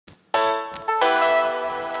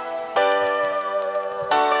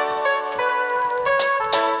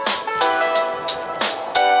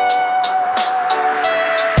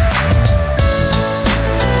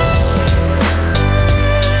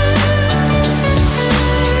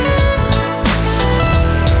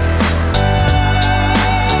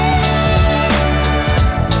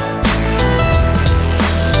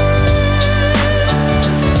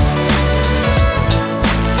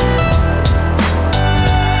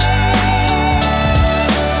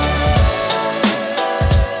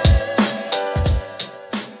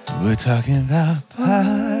talking about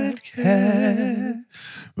podcast.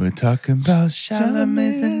 We're talking about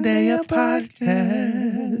Chalamet and Zendaya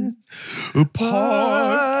podcast. A podcast.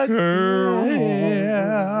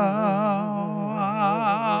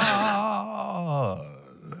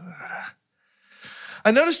 I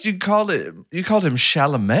noticed you called him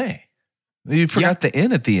Chalamet. You forgot the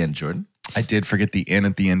N at the end, Jordan. I did forget the N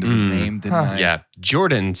at the end of his name, didn't I? Yeah,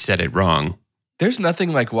 Jordan said it wrong. There's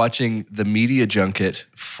nothing like watching the media junket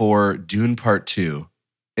for Dune Part 2,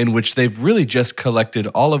 in which they've really just collected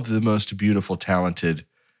all of the most beautiful, talented,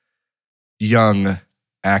 young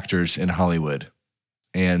actors in Hollywood.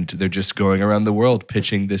 And they're just going around the world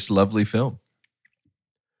pitching this lovely film.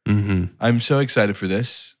 Mm-hmm. I'm so excited for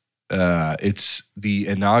this. It's the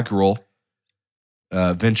inaugural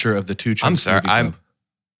venture of the Two Chunks Movie Club.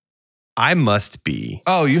 I must be.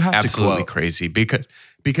 Oh, you have absolutely to crazy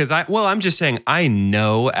because I'm just saying I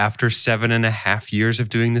know after 7.5 years of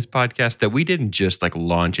doing this podcast that we didn't just like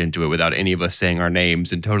launch into it without any of us saying our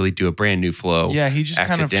names and totally do a brand new flow. Yeah, he just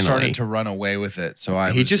kind of started to run away with it. So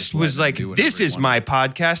he just was like, "This is my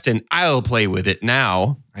podcast, and I'll play with it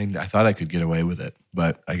now." I thought I could get away with it,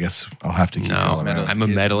 but I guess I'll have to keep all around. I'm a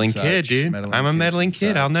meddling kid, dude. I'm a meddling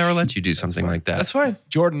kid. I'll never let you do something like that. That's fine.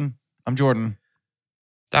 Jordan. I'm Jordan.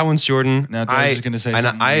 That one's Jordan. Now, I was just going to say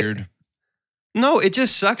something weird. No, it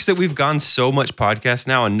just sucks that we've gone so much podcast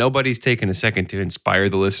now and nobody's taken a second to inspire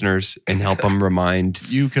the listeners and help them remind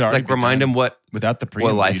them what without the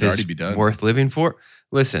what life is worth living for.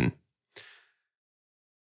 Listen,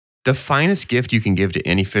 the finest gift you can give to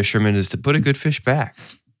any fisherman is to put a good fish back.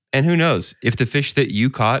 And who knows if the fish that you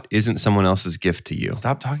caught isn't someone else's gift to you.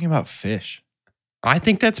 Stop talking about fish. I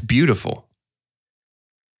think that's beautiful.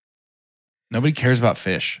 Nobody cares about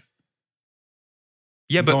fish.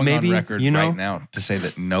 Yeah, but maybe on record right now to say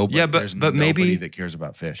that nobody. Yeah, there's but nobody maybe that cares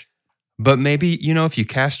about fish. But maybe if you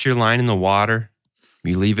cast your line in the water,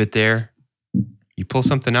 you leave it there, you pull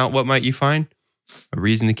something out. What might you find? A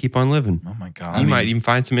reason to keep on living. Oh my God! You might even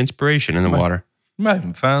find some inspiration in the water. You might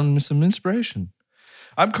even find some inspiration.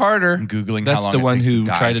 I'm Carter. I'm Googling. That's how long the one it takes who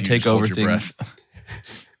to tried to take over things.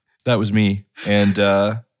 That was me, and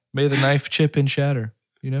may the knife chip and shatter.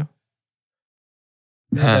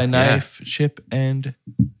 May thy knife chip and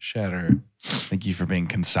shatter. Thank you for being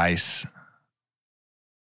concise.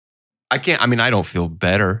 I don't feel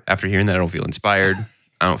better after hearing that. I don't feel inspired.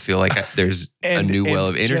 I don't feel like there's a new well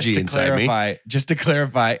of energy inside me. Just to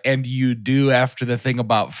clarify, and you do after the thing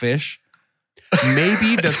about fish?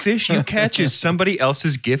 Maybe the fish you catch is somebody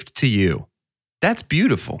else's gift to you. That's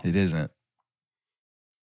beautiful. It isn't.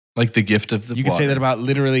 Like the gift of the You water. can say that about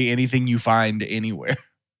literally anything you find anywhere.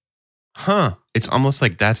 Huh. It's almost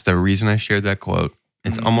like that's the reason I shared that quote.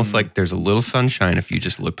 It's almost like there's a little sunshine if you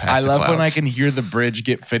just look past the clouds. I love when I can hear the bridge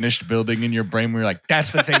get finished building in your brain where you're like,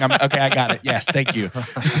 that's the thing. Okay, I got it. Yes, thank you.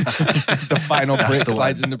 The final brick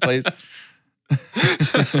slides into place.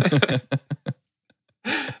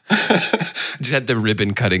 Just had the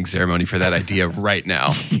ribbon cutting ceremony for that idea right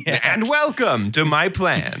now. Yes. And welcome to my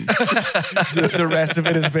plan. The rest of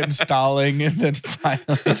it has been stalling and then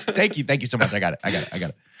finally. Thank you so much. I got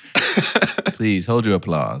it. Please hold your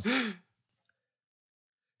applause.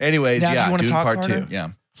 Anyways, now, do you want to Dune talk, Part Carter? 2. Yeah.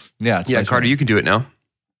 Yeah, Carter, you can do it now.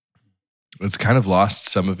 It's kind of lost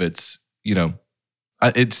some of its,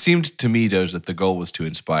 it seemed to me, Doge, that the goal was to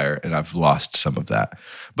inspire, and I've lost some of that.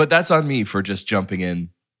 But that's on me for just jumping in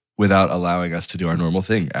without allowing us to do our normal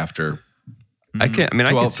thing after. I can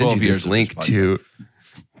send you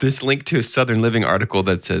this link to a Southern Living article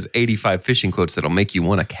that says 85 fishing quotes that'll make you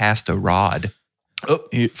want to cast a rod. Oh,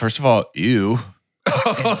 first of all, ew.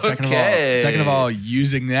 Second of all,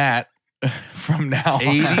 using that from now on.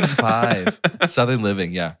 85 Southern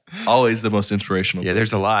Living, yeah. Always the most inspirational. Yeah,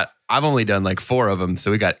 there's a lot. I've only done like 4 of them,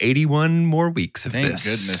 so we got 81 more weeks of Thank this.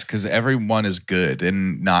 Goodness, because every one is good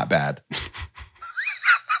and not bad.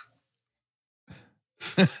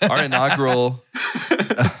 Our inaugural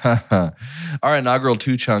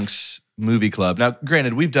Two Chunks movie club. Now,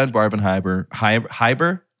 granted, we've done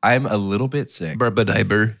Barbenheimer. I'm a little bit sick.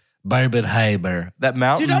 Barbenheimer. That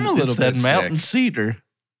mountain. Dude, I'm a little bit mountain sick. cedar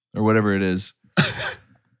or whatever it is.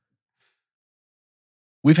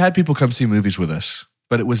 We've had people come see movies with us,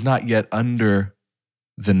 but it was not yet under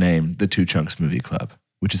the name The Two Chunks Movie Club,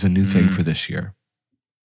 which is a new thing for this year.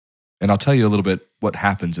 And I'll tell you a little bit what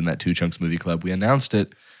happens in that Two Chunks Movie Club. We announced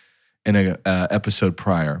it in an episode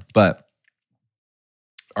prior, but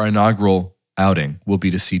our inaugural outing will be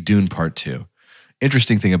to see Dune Part 2.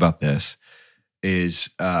 Interesting thing about this is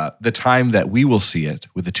the time that we will see it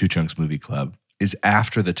with the Two Chunks Movie Club is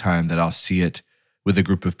after the time that I'll see it with a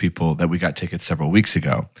group of people that we got tickets several weeks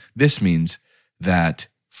ago. This means that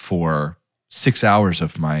for 6 hours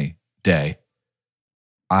of my day,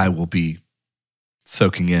 I will be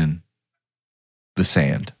soaking in the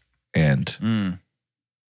sand and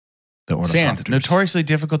the Sand, ornithopters. notoriously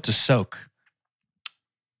difficult to soak.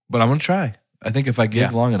 But I'm going to try. I think if I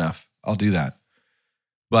give long enough, I'll do that.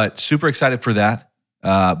 But super excited for that.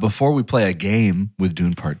 Before we play a game with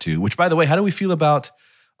Dune Part 2, which, by the way, how do we feel about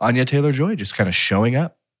Anya Taylor-Joy just kind of showing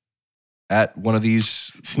up at one of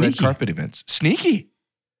these red carpet events? Sneaky.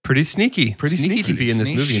 Pretty sneaky. Pretty sneaky to be in this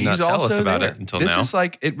movie and not She's tell us also about there. it until this now. This is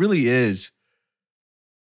like, it really is.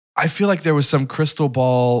 I feel like there was some crystal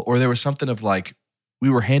ball, or there was something of like, we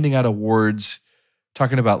were handing out awards,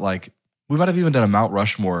 talking about like, we might have even done a Mount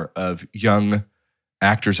Rushmore of young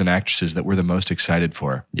actors and actresses that we're the most excited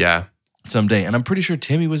for. Yeah. Someday. And I'm pretty sure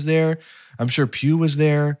Timmy was there. I'm sure Pugh was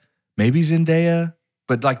there. Maybe Zendaya.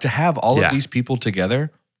 But like to have all of these people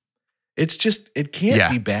together, it's just, it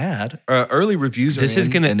can't be bad. Early reviews are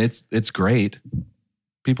and it's great.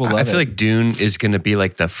 People love it. I feel like Dune is going to be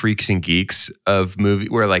like the freaks and geeks of movie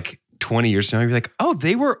where like 20 years from now, you're like, oh,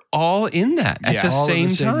 they were all in that at the all same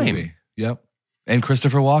time. movie. Yep. And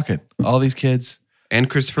Christopher Walken. All these kids. And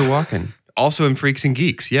Christopher Walken. Also in Freaks and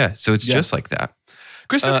Geeks. Yeah. So it's just like that.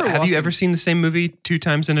 Christopher have you Walken- ever seen the same movie 2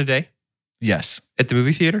 times in a day Yes. at the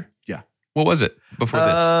movie theater? Yeah. What was it before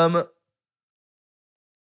this?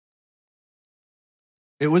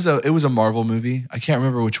 It was a Marvel movie. I can't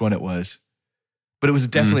remember which one it was. But it was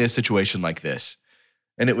definitely a situation like this.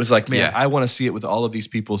 And it was like, man, I want to see it with all of these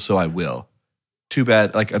people, so I will. Too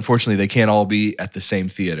bad. Like, unfortunately, they can't all be at the same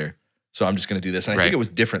theater. So I'm just going to do this. And I think it was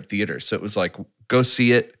different theaters. So it was like, go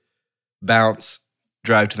see it, bounce,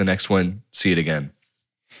 drive to the next one, see it again.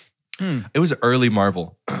 It was early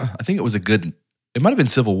Marvel. I think it was it might have been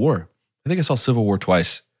Civil War. I think I saw Civil War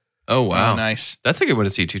twice. Oh, wow. Oh, nice. That's a good one to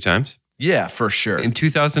see 2 times. Yeah, for sure. In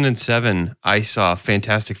 2007, I saw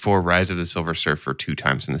Fantastic Four: Rise of the Silver Surfer 2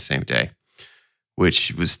 times in the same day,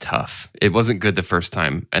 which was tough. It wasn't good the first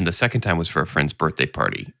time, and the second time was for a friend's birthday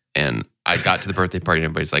party. And I got to the birthday party, and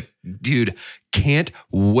everybody's like, dude, can't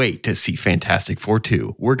wait to see Fantastic Four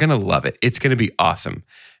 2. We're going to love it. It's going to be awesome.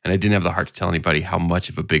 And I didn't have the heart to tell anybody how much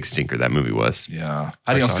of a big stinker that movie was. Yeah.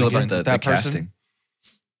 How do y'all feel about the casting?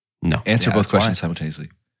 No. Answer both questions simultaneously.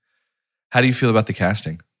 How do you feel about the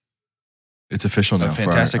casting? It's official now.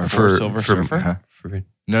 Fantastic Four Silver Surfer? Uh-huh.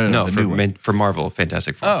 No, the new one. For Marvel,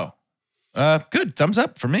 Fantastic Four. Good. Thumbs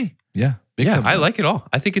up for me. Yeah. I like it all.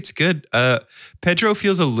 I think it's good. Pedro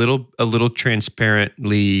feels a little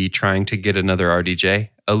transparently trying to get another RDJ.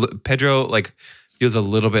 Pedro feels a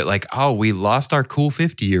little bit like, oh, we lost our cool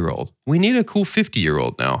 50-year-old. We need a cool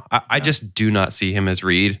 50-year-old now. I just do not see him as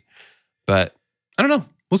Reed, but I don't know.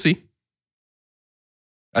 We'll see.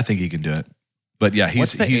 I think he can do it. But yeah,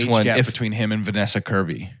 What's the he's age one gap between him and Vanessa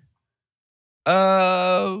Kirby?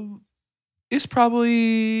 It's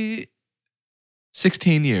probably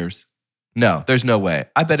 16 years. No, there's no way.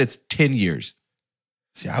 I bet it's 10 years.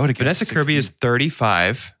 See, I would have Vanessa Kirby is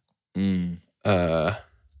 35. Well,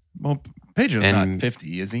 Pedro's not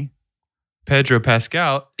 50, is he? Pedro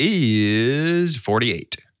Pascal is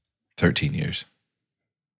 48. 13 years.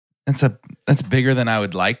 That's bigger than I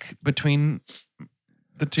would like between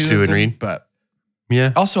the two. Sue of and them, Reed. but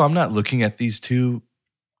Yeah. Also, I'm not looking at these two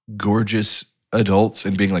gorgeous adults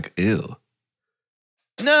and being like, ew.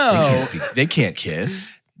 no. They can't kiss.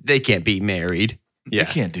 They can't be married. They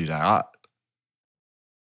can't do that.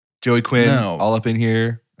 Joey Quinn, all up in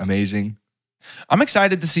here. Amazing. I'm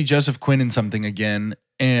excited to see Joseph Quinn in something again.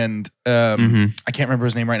 And I can't remember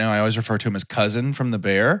his name right now. I always refer to him as Cousin from The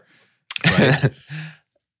Bear. Right?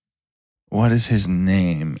 What is his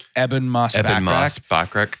name? Eben Moss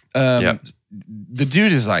Backrack. The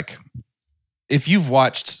dude is like, if you've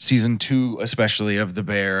watched season 2, especially of The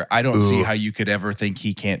Bear, I don't see how you could ever think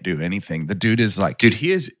he can't do anything. The dude is like, Dude,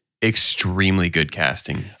 he is extremely good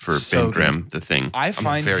casting for Ben Grimm, The Thing. I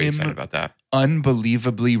find I'm very him excited about that.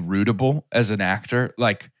 unbelievably rootable as an actor.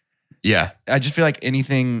 Like, Yeah. I just feel like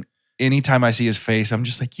anytime I see his face, I'm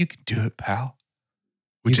just like, you can do it, pal.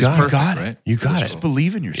 Which You is got it. perfect, Got it. right? You got Just it.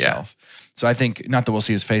 believe in yourself. So I think, not that we'll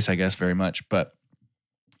see his face, I guess, very much, but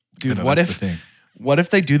dude, No, what that's if the thing. what if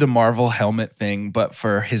they do the Marvel helmet thing, but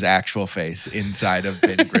for his actual face inside of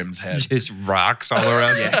Ben Grimm's head? Just rocks all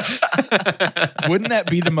around. Wouldn't that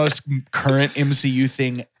be the most current MCU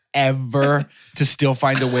thing ever to still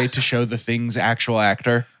find a way to show the Thing's actual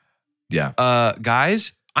actor? Yeah.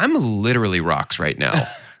 Guys, I'm literally rocks right now.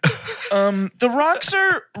 The rocks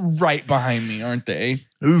are right behind me, aren't they?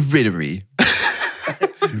 Rittery.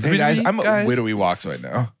 Hey guys, I'm at Widowy Walks right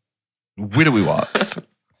now. Widowy walks.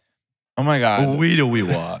 Oh my God. Widowy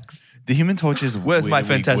walks. The Human Torch is Where's my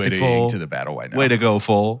Fantastic Four? to the battle right now. Way to go,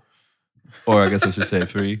 4. Or I guess I should say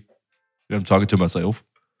 3. I'm talking to myself.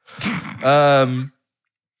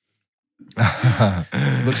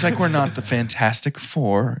 Looks like we're not the Fantastic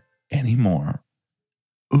Four anymore.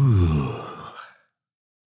 Ooh.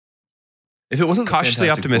 If it wasn't the Cautiously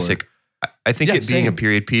Fantastic optimistic. I think Yeah, it being a same.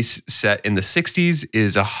 period piece set in the 60s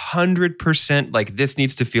is 100% like this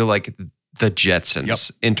needs to feel like the Jetsons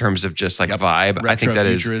in terms of just like vibe. I think that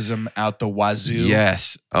is Retrofuturism out the wazoo.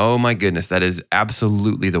 yes. Oh my goodness, that is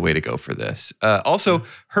absolutely the way to go for this. Also,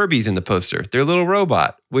 Herbie's in the poster. Their little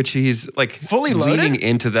robot, which he's like Fully loaded? leaning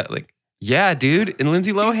into that. Like, yeah, dude, and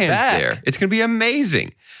Lindsay Lohan's back. there. It's gonna be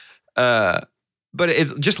amazing. But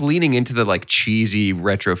it's just leaning into the like cheesy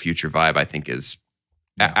retro future vibe. I think is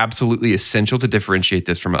absolutely essential to differentiate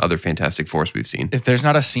this from other Fantastic Fours we've seen. If there's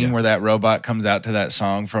not a scene where that robot comes out to that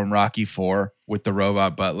song from Rocky IV with the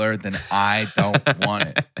robot butler, then I don't want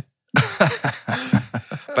it.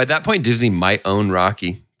 By that point, Disney might own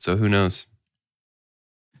Rocky, so who knows?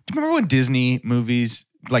 Do you remember when Disney movies,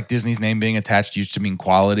 like Disney's name being attached, used to mean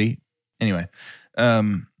quality? Anyway,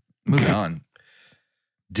 moving on.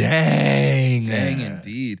 Dang. Dang,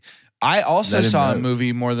 indeed. I also Let him saw a know.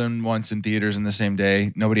 movie more than once in theaters in the same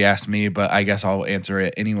day. Nobody asked me, but I guess I'll answer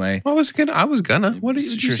it anyway. I was gonna. What It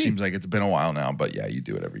did you sure see? seems like it's been a while now, but yeah, you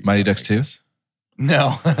do whatever you Mighty want, Ducks I 2? guess.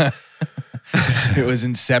 No. It was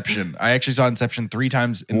Inception. I actually saw Inception 3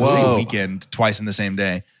 times in the Whoa. same weekend, twice in the same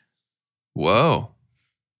day. Whoa.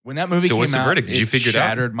 When that movie So came what's the out, verdict? Did you figure it out?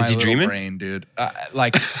 shattered my Is he little dreaming? brain, dude.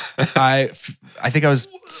 I think I was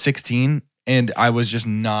 16 and I was just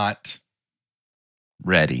not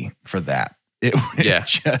ready for that. It Yeah.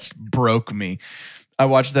 just broke me. I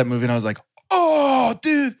watched that movie and I was like, "Oh,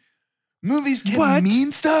 dude, movies can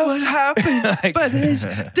mean stuff." What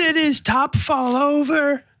happened? Did his top fall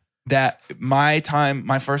over? That my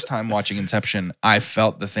first time watching Inception, I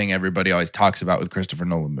felt the thing everybody always talks about with Christopher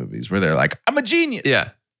Nolan movies, where they're like, "I'm a genius." Yeah.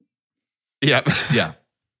 Yeah. Yeah.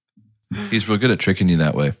 He's real good at tricking you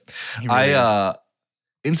that way. He really is.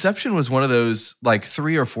 Inception was one of those like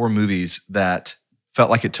 3 or 4 movies that felt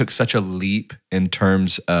like it took such a leap in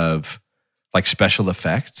terms of like special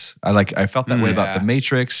effects. I felt that way about Yeah. The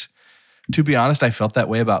Matrix. To be honest, I felt that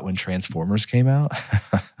way about when Transformers came out.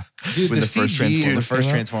 Dude, When the CG in the first came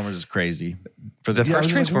out. Transformers is crazy. For The the Yeah, I first was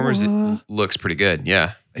like, Transformers what? looks pretty good.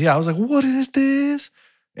 Yeah. Yeah, I was like, what is this?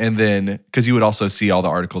 And then, because you would also see all the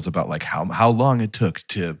articles about like how long it took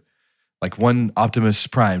to, like one Optimus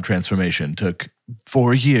Prime transformation took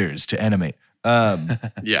 4 years to animate. Yeah.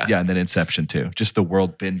 Yeah, and then Inception too. Just the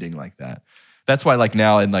world bending like that. That's why like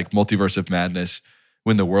now in like Multiverse of Madness,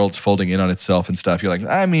 when the world's folding in on itself and stuff, you're like,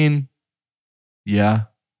 I mean, yeah,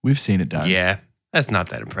 we've seen it done. Yeah. That's not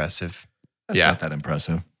that impressive. That's Yeah. not that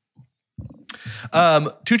impressive.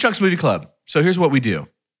 Two Chunks Movie Club. So here's what we do.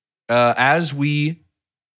 As we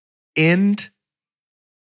end,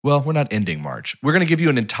 well, we're not ending March. We're going to give you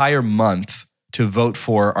an entire month to vote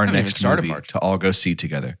for our Haven't even next started movie March. to all go see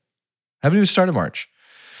together. Haven't even started March.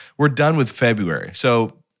 We're done with February.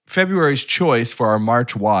 So February's choice for our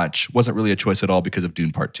March watch wasn't really a choice at all because of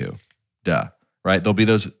Dune Part 2. Duh. Right? There'll be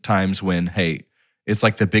those times when, hey, it's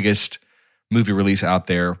like the biggest movie release out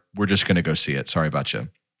there. We're just going to go see it. Sorry about you.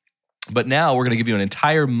 But now we're going to give you an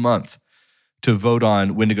entire month to vote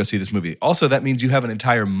on when to go see this movie. Also, that means you have an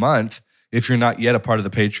entire month if you're not yet a part of the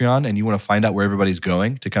Patreon and you want to find out where everybody's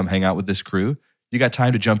going to come hang out with this crew. You got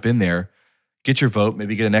time to jump in there, get your vote,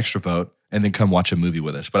 maybe get an extra vote, and then come watch a movie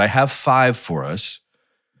with us. But I have 5 for us.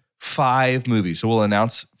 5 movies. So we'll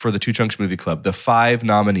announce for the Two Chunks Movie Club the 5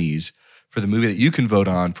 nominees for the movie that you can vote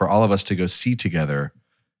on for all of us to go see together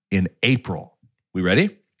in April. We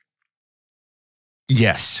ready?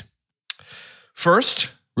 Yes.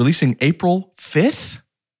 First, releasing April 5th,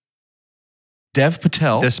 Dev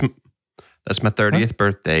Patel. That's my 30th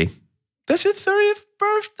birthday. That's your 30th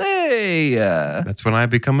birthday. That's when I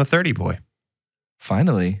become a 30 boy.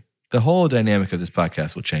 Finally, the whole dynamic of this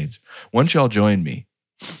podcast will change. Once y'all join me,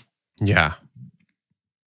 Yeah.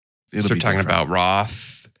 it'll Start be talking different. about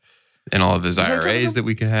Roth and all of his Is that talking IRAs about- that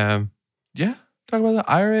we can have. Yeah, talk about the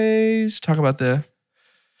IRAs, talk about the...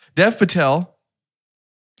 Dev Patel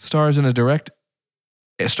stars in and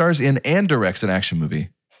directs an action movie,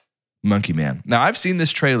 Monkey Man. Now, I've seen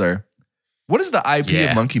this trailer. What is the IP Yeah.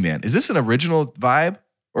 of Monkey Man? Is this an original vibe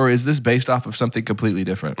or is this based off of something completely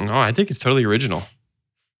different? No, I think it's totally original.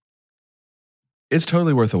 It's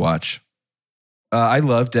totally worth a watch. I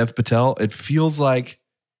love Dev Patel. It feels like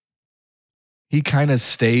he kind of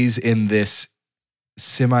stays in this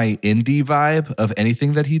semi-indie vibe of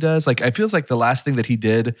anything that he does. Like, it feels like the last thing that he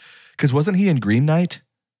did, because wasn't he in Green Knight?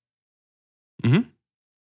 Mhm.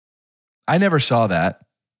 I never saw that.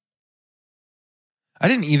 I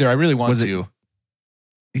didn't either. I really want Was it- to.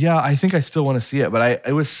 Yeah, I think I still want to see it, but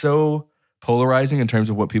it was so polarizing in terms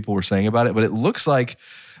of what people were saying about it. But it looks like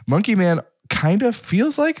Monkey Man kind of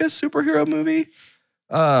feels like a superhero movie.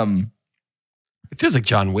 It feels like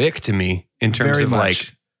John Wick to me in terms Very of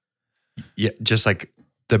much. like, just like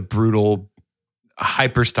the brutal,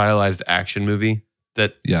 hyper stylized action movie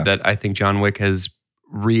that I think John Wick has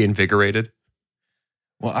reinvigorated.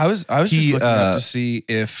 Well, I was just looking up to see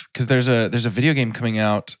if, because there's a video game coming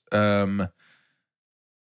out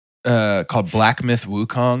called Black Myth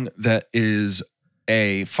Wukong that is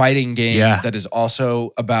a fighting game that is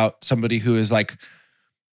also about somebody who is like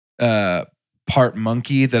part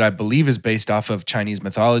monkey that I believe is based off of Chinese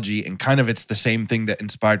mythology, and kind of it's the same thing that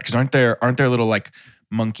inspired, because aren't there little like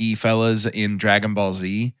monkey fellas in Dragon Ball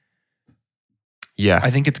Z? Yeah.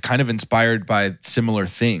 I think it's kind of inspired by similar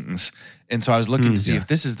things. And so I was looking to see if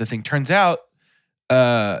this is the thing. Turns out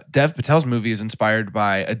Dev Patel's movie is inspired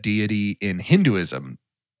by a deity in Hinduism,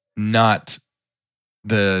 not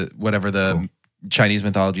the Chinese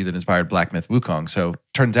mythology that inspired Black Myth Wukong. So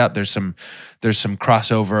turns out there's some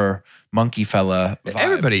crossover monkey fella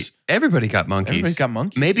vibes. Everybody got monkeys. Everybody's got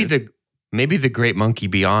monkeys. Maybe the great monkey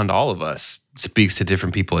beyond all of us speaks to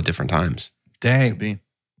different people at different times. Dang. Could be.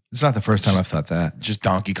 It's not the first time I've thought that. Just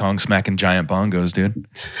Donkey Kong smacking giant bongos, dude.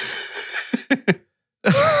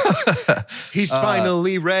 He's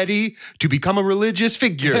finally ready to become a religious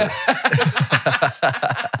figure.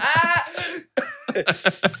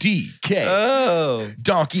 DK. Oh.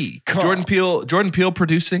 Donkey Kong. Jordan Peele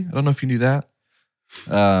producing. I don't know if you knew that.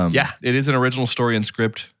 Yeah. It is an original story and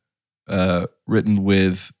script written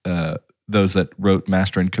with those that wrote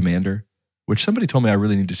Master and Commander, which somebody told me I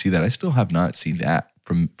really need to see that. I still have not seen that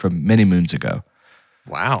from many moons ago.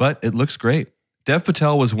 Wow. But it looks great. Dev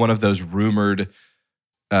Patel was one of those rumored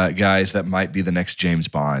guys that might be the next James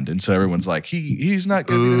Bond. And so everyone's like, he's not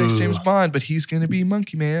going to be the next James Bond, but he's going to be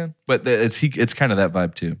Monkey Man. But it's kind of that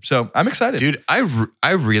vibe too. So I'm excited. Dude,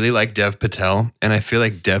 I really like Dev Patel, and I feel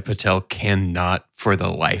like Dev Patel cannot, for the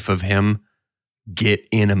life of him, get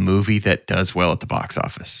in a movie that does well at the box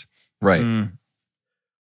office. Right. Mm.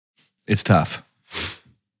 It's tough.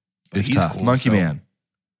 It's He's tough. cool, Monkey so- Man.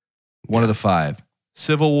 One of the 5.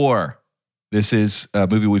 Civil War. This is a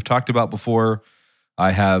movie we've talked about before.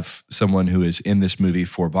 I have someone who is in this movie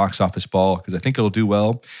for box office ball because I think it'll do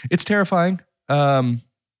well. It's terrifying.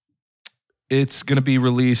 It's going to be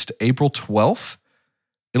released April 12th.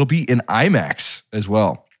 It'll be in IMAX as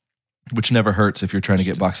well, which never hurts if you're trying to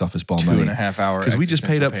get box office ball money. 2.5 hour. Because we just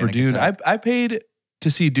paid up for Dune. I paid to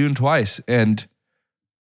see Dune twice, and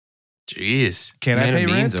Jeez. Can I Man of pay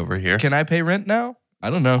means rent? over here? can I pay rent now? I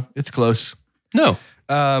don't know. It's close. No.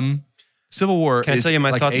 Civil War. Can I is tell you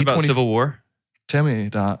my like thoughts about A24 Civil War? Tell me,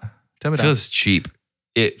 Dot. Tell me, It Dot. feels cheap.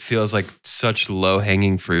 It feels like such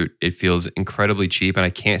low-hanging fruit. It feels incredibly cheap, and I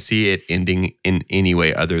can't see it ending in any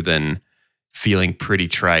way other than feeling pretty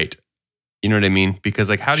trite. You know what I mean? Because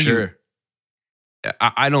like, how do Sure. you?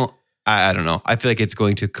 I don't know. I feel like it's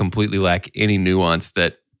going to completely lack any nuance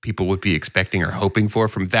that people would be expecting or hoping for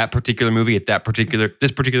from that particular movie at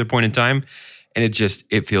this particular point in time, and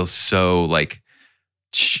it feels so like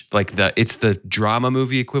it's the drama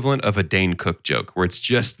movie equivalent of a Dane Cook joke, where it's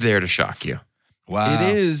just there to shock you. Wow.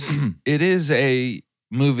 It is a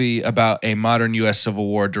movie about a modern U.S. Civil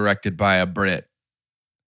War directed by a Brit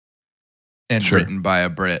and Sure. written by a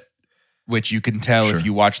Brit, which you can tell Sure. if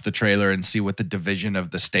you watch the trailer and see what the division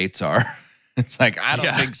of the states are. It's like, I don't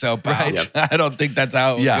Yeah. think so, pal. Right. I don't think that's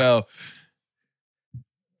how it would Yeah. go.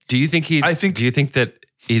 Do you think do you think that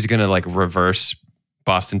he's gonna like reverse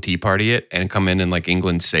Boston Tea Party it and come in and like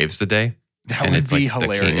England saves the day? That And would it's be like the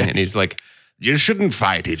king, hilarious. and he's like, you shouldn't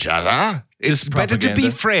fight each other. It's Just better to be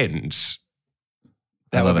propaganda. friends. I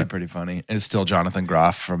That would love be it. pretty funny. And it's still Jonathan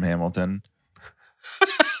Groff from Hamilton.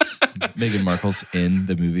 Meghan Markle's in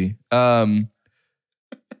the movie.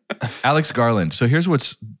 Alex Garland. So here's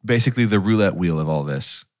what's basically the roulette wheel of all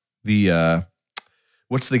this. The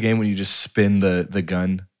what's the game when you just spin the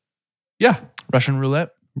gun? Yeah, Russian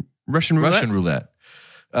roulette. Russian roulette. Russian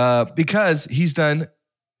roulette. Because he's done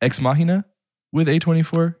Ex Machina with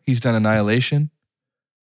A24. He's done Annihilation.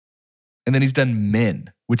 And then he's done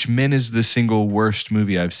Men, which Men is the single worst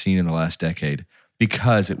movie I've seen in the last decade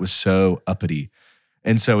because it was so uppity.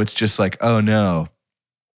 And so it's just like, oh no.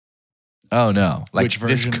 Oh no. Like Which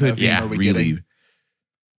this version could of be him are we really. getting?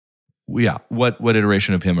 Yeah. What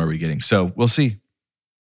iteration of him are we getting? So we'll see.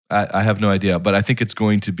 I have no idea, but I think it's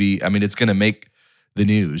going to be, I mean, it's going to make the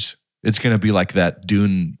news. It's going to be like that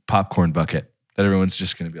Dune popcorn bucket that everyone's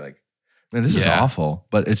just going to be like, man, this is Yeah. awful,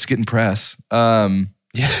 but it's getting press. Yeah.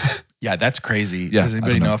 Yeah, that's crazy. Yeah, Does I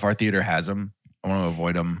anybody don't know. know if our theater has them? I want to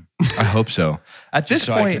avoid them. I hope so. At this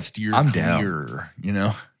so I can point, steer I'm clear, down. you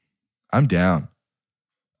know? I'm down.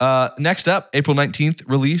 Next up, April 19th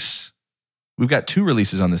release. We've got 2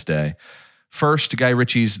 releases on this day. First, Guy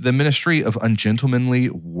Ritchie's The Ministry of Ungentlemanly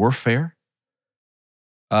Warfare.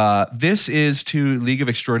 This is to League of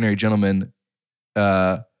Extraordinary Gentlemen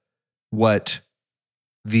what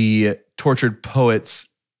the Tortured Poets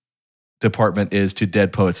Department is to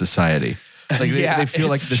Dead Poets Society. Like they feel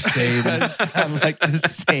like the same. Does sound like the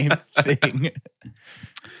same thing.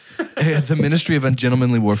 The Ministry of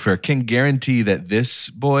Ungentlemanly Warfare can guarantee that this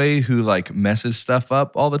boy who like messes stuff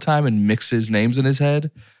up all the time and mixes names in his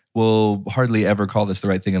head will hardly ever call this the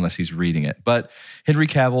right thing unless he's reading it. But Henry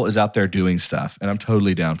Cavill is out there doing stuff, and I'm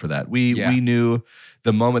totally down for that. We knew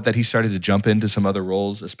the moment that he started to jump into some other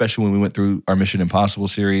roles, especially when we went through our Mission Impossible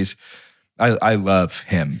series. I love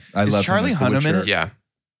him. Is love Charlie him as the Hunnam in Witcher. Yeah.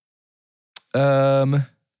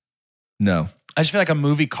 No. I just feel like a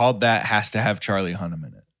movie called that has to have Charlie Hunnam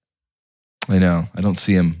in it. I know. I don't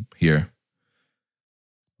see him here.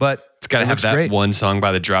 But It's got to it have looks that great. one song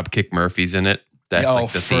by the Dropkick Murphys in it. That's Oh,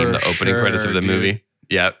 like the theme, for the opening credits of sure, the dude. movie.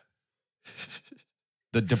 Yep.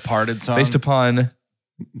 The Departed song. Based upon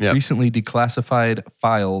Yep. recently declassified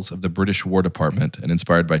files of the British War Department and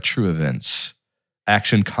inspired by true events.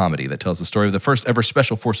 Action comedy that tells the story of the first ever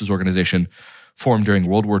Special Forces organization formed during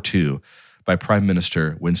World War II by Prime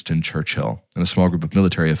Minister Winston Churchill and a small group of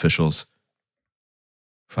military officials.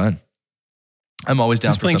 Fun. I'm always down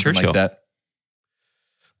Who's for playing something Churchill? like that.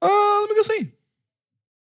 Let me go see.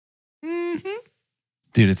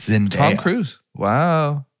 Dude, it's Zendaya. Tom Cruise.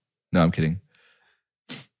 Wow. No, I'm kidding.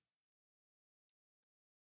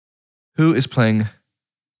 Who is playing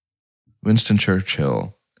Winston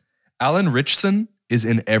Churchill? Alan Ritchson is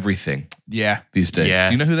in everything Yeah. these days. Yes,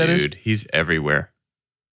 Do you know who that is? dude. He's everywhere.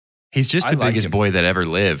 He's just I the like biggest him. boy that ever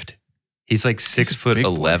lived. He's like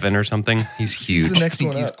 6'11" or something. He's huge. the next I think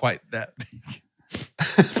one he's up. quite that big.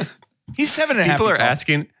 He's 7.5 People feet are tall.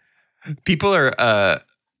 asking. People are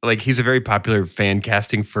like, he's a very popular fan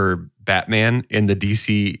casting for Batman in the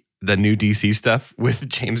new DC stuff with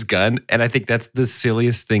James Gunn, and I think that's the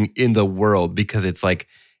silliest thing in the world because it's like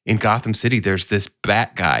in Gotham City, there's this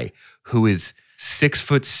Bat guy who is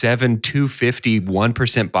 6'7", 250,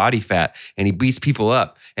 1% body fat, and he beats people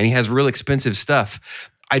up, and he has real expensive stuff.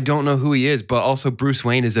 I don't know who he is, but also Bruce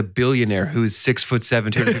Wayne is a billionaire who is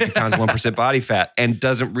 6'7", 250 pounds, 1% body fat, and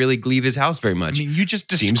doesn't really leave his house very I much. mean, you just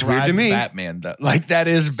Seems weird to described me. Batman. Like that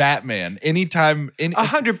is Batman. Anytime,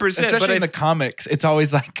 100%, especially but in the comics, it's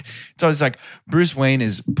always like Bruce Wayne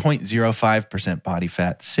is 0.05% body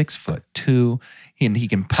fat, 6'2", and he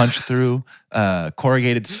can punch through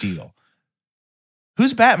corrugated steel.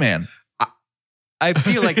 Who's Batman? I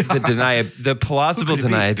feel like the plausible Who could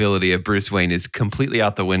it be? deniability of Bruce Wayne is completely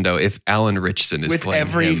out the window if Alan Ritchson is With playing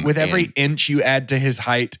every him. every and- inch you add to his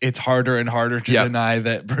height, it's harder and harder to Yep. deny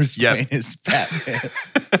that Bruce Yep. Wayne is Batman.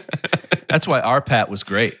 That's why our Pat was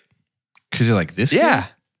great. Because you're like, this yeah,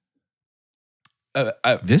 dude?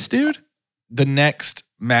 This dude? The next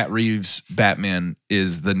Matt Reeves Batman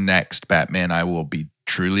is the next Batman I will be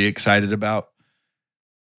truly excited about.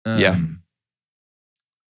 Yeah.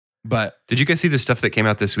 But Did you guys see the stuff that came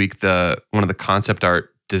out this week? One of the concept art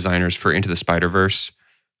designers for Into the Spider-Verse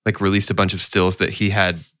like released a bunch of stills that he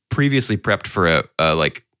had previously prepped for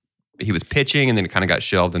he was pitching and then it kind of got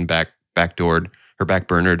shelved and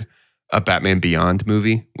backburnered a Batman Beyond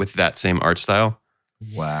movie with that same art style.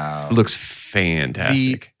 Wow. It looks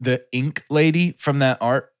fantastic. the ink lady from that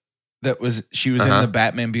art she was in Uh-huh. the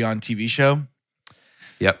Batman Beyond TV show.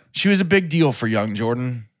 Yep. She was a big deal for young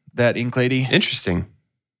Jordan, that ink lady. Interesting.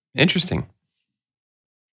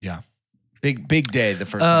 Big day the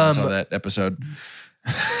first time I saw Um, that episode.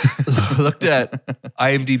 Looked at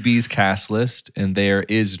IMDb's cast list, and there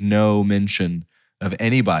is no mention of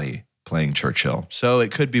anybody playing Churchill. So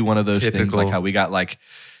it could be one of those things Typical. like how we got like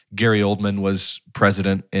Gary Oldman was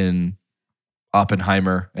president in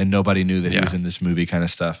Oppenheimer, and nobody knew that he Yeah. was in this movie kind of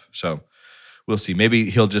stuff. So we'll see. Maybe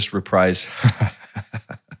he'll just reprise.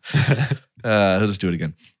 He'll just do it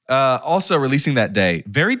again. Also releasing that day,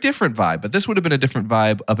 very different vibe, but this would have been a different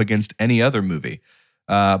vibe up against any other movie.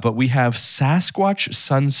 But we have Sasquatch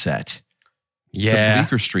Sunset. It's a Yeah.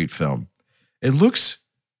 Bleecker Street film. It looks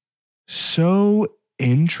so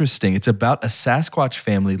interesting. It's about a Sasquatch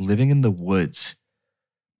family living in the woods.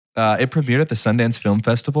 It premiered at the Sundance Film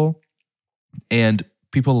Festival, and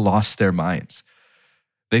people lost their minds.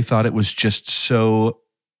 They thought it was just so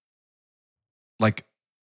like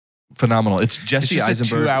phenomenal. It's Jesse It's just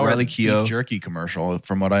Eisenberg, a 2-hour Riley beef Keough, jerky commercial,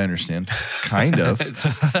 from what I understand. kind of. It's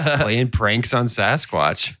just playing pranks on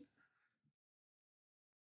Sasquatch.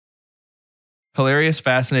 Hilarious,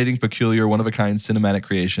 fascinating, peculiar, one-of-a-kind cinematic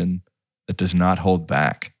creation that does not hold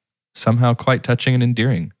back. Somehow quite touching and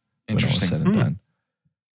endearing. Interesting. When all is said and done.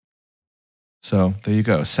 So there you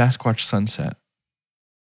go. Sasquatch Sunset.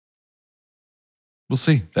 We'll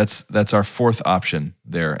see. That's our fourth option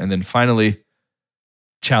there. And then finally,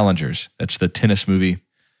 Challengers. That's the tennis movie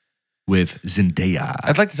with Zendaya.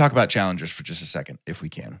 I'd like to talk about Challengers for just a second, if we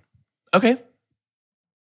can. Okay.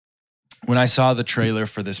 When I saw the trailer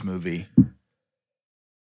for this movie,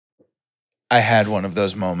 I had one of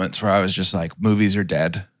those moments where I was just like, movies are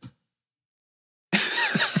dead.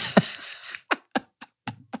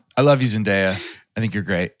 I love you, Zendaya. I think you're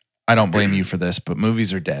great. I don't blame you for this, but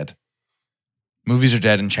movies are dead. Movies are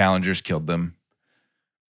dead and Challengers killed them.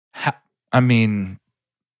 How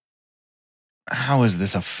is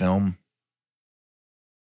this a film?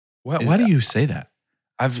 Why do you say that?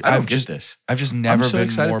 I've just never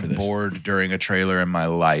been more bored during a trailer in my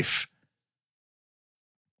life.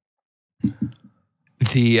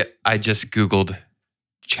 I just Googled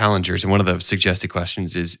Challengers, and one of the suggested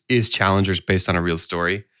questions is Challengers based on a real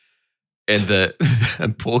story? And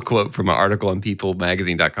the pull quote from an article on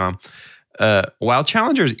peoplemagazine.com. While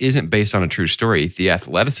Challengers isn't based on a true story, the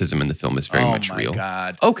athleticism in the film is very much real. Oh my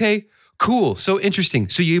God. Okay, cool. So interesting.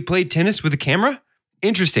 So you played tennis with a camera?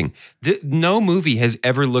 Interesting. No movie has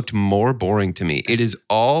ever looked more boring to me. It is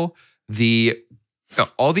all the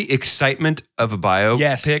excitement of a biopic.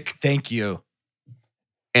 Yes, thank you.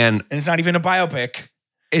 And it's not even a biopic.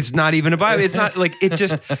 It's not even a bio. It's not like it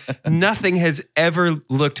just, nothing has ever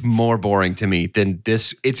looked more boring to me than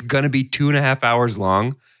this. It's going to be 2.5 hours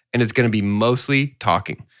long and it's going to be mostly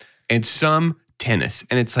talking and some tennis.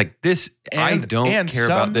 And it's like this, I don't care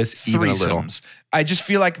about this even a little. I just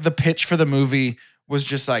feel like the pitch for the movie was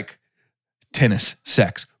just like tennis,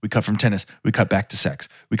 sex. We cut from tennis. We cut back to sex.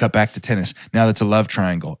 We cut back to tennis. Now that's a love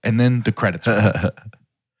triangle. And then the credits. I'm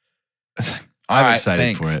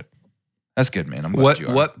excited for it. That's good, man. I'm glad you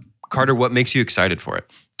are. Carter, what makes you excited for it?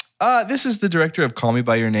 This is the director of Call Me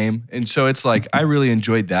By Your Name. And so it's like, I really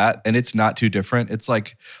enjoyed that. And it's not too different. It's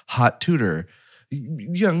like hot tutor,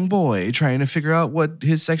 young boy trying to figure out what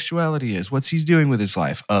his sexuality is. What's he's doing with his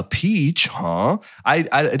life? A peach, huh?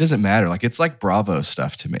 It doesn't matter. Like, it's like Bravo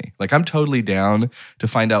stuff to me. Like, I'm totally down to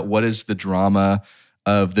find out what is the drama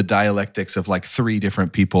of the dialectics of like 3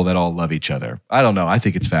 different people that all love each other. I don't know. I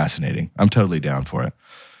think it's fascinating. I'm totally down for it.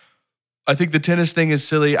 I think the tennis thing is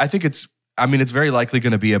silly. I think it's very likely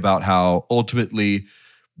going to be about how ultimately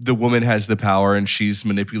the woman has the power and she's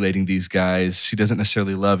manipulating these guys. She doesn't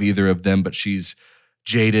necessarily love either of them, but she's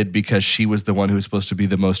jaded because she was the one who was supposed to be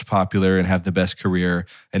the most popular and have the best career.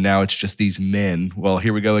 And now it's just these men. Well,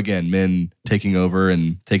 here we go again, men taking over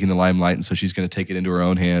and taking the limelight. And so she's going to take it into her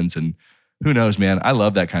own hands. And who knows, man? I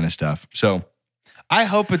love that kind of stuff. So I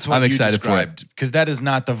hope it's what I'm you excited described, because that is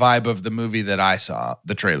not the vibe of the movie that I saw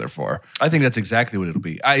the trailer for. I think that's exactly what it'll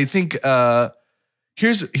be. I think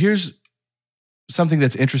here's something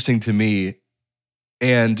that's interesting to me,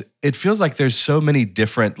 and it feels like there's so many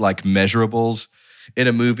different like measurables in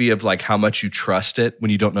a movie of like how much you trust it when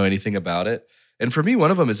you don't know anything about it. And for me, one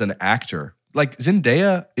of them is an actor. Like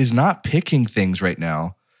Zendaya is not picking things right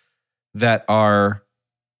now that are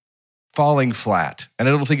falling flat. And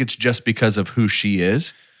I don't think it's just because of who she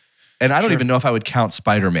is. And I don't even know if I would count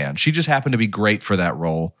Spider-Man. She just happened to be great for that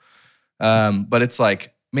role. But it's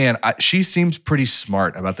like, man, she seems pretty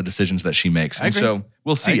smart about the decisions that she makes. And so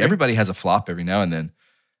we'll see. Everybody has a flop every now and then.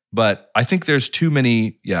 But I think there's too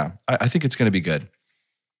many. Yeah, I think it's going to be good.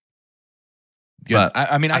 But,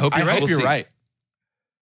 I hope you're right. You're right.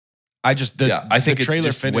 I just, I think the trailer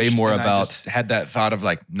it's just way more about. I just had that thought of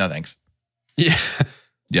like, no thanks. Yeah.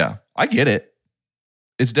 Yeah, I get it.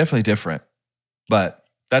 It's definitely different, but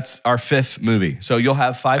that's our 5th movie. So you'll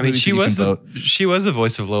have 5 movies she was the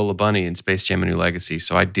voice of Lola Bunny in Space Jam: A New Legacy,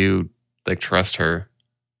 so I do like trust her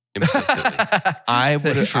implicitly.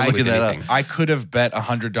 I could have bet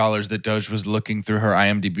 $100 that Doge was looking through her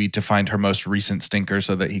IMDb to find her most recent stinker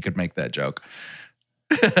so that he could make that joke.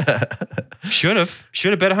 Should have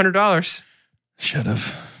bet $100. Should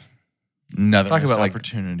have. Another talk about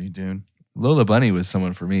opportunity, dude. Lola Bunny was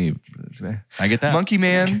someone for me. I get that. Monkey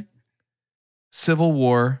Man, Civil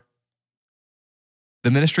War,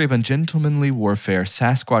 The Ministry of Ungentlemanly Warfare,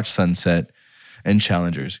 Sasquatch Sunset, and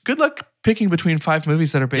Challengers. Good luck picking between 5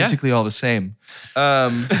 movies that are basically all the same.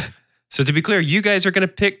 So to be clear, you guys are going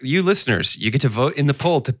to pick, you listeners, you get to vote in the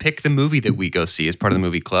poll to pick the movie that we go see as part of the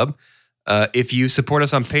movie club. If you support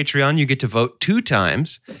us on Patreon, you get to vote 2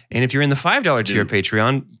 times. And if you're in the $5 tier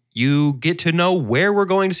Patreon, you get to know where we're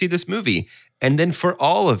going to see this movie. And then for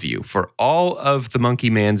all of you, for all of the Monkey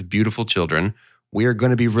Man's beautiful children, we are going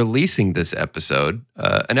to be releasing this episode,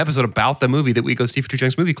 an episode about the movie that we go see for Two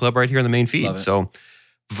Chunks Movie Club right here on the main feed. So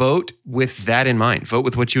vote with that in mind. Vote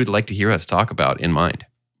with what you would like to hear us talk about in mind.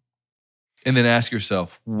 And then ask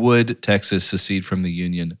yourself, would Texas secede from the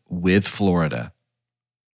Union with Florida?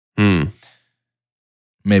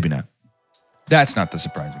 Maybe not. That's not the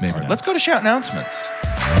surprising Maybe part. not. Let's go to shout announcements.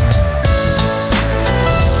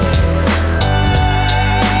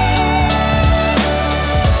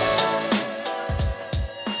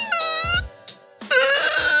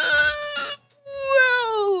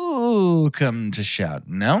 Welcome to shout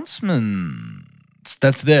announcements.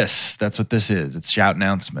 That's what this is. It's shout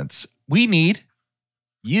announcements. We need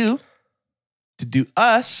you to do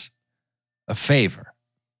us a favor.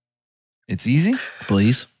 It's easy.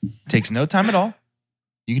 Please. Takes no time at all.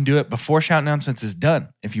 You can do it before shout announcements is done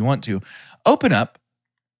if you want to. Open up,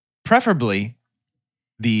 preferably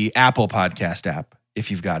the Apple Podcast app if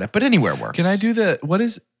you've got it, but anywhere works. Can I do the what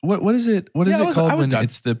is it called when done.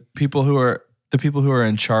 it's the people who are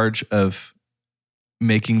in charge of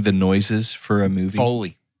making the noises for a movie?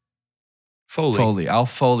 Foley. Foley. I'll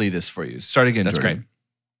Foley this for you. Start again, That's Jordan. great.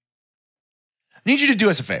 I need you to do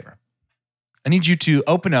us a favor. I need you to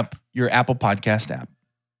open up your Apple Podcast app.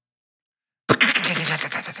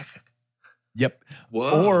 Yep.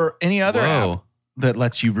 Whoa. Or any other Whoa. app that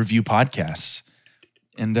lets you review podcasts.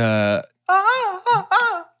 And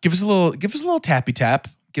give us a little tappy tap.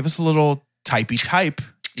 Give us a little typey type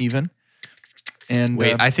even. And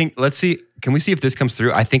Wait, I think, let's see. Can we see if this comes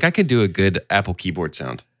through? I think I can do a good Apple keyboard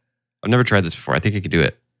sound. I've never tried this before. I think I can do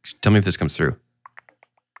it. Tell me if this comes through.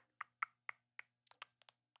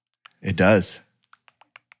 It does.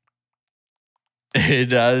 It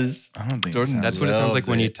does. I don't think Jordan, it That's sounds what it sounds like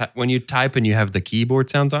when you type and you have the keyboard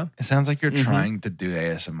sounds on. It sounds like you're Mhm. trying to do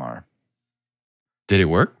ASMR Did it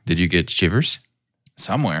work? Did you get shivers?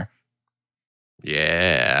 somewhere.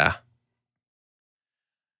 Yeah.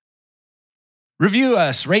 Review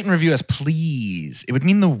us, rate and review us, please. It would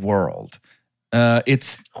mean the world.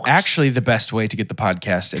 It's actually the best way to get the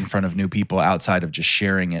podcast in front of new people outside of just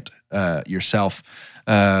sharing it yourself.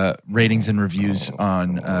 Ratings and reviews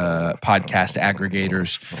on podcast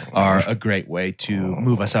aggregators are a great way to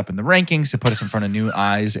move us up in the rankings, to put us in front of new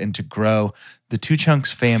eyes, and to grow the Two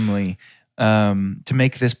Chunks family, to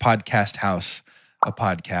make this podcast house a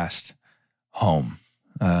podcast home.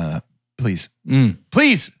 Please.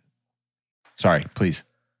 Please. Sorry, please.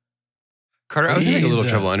 Carter, I was having a little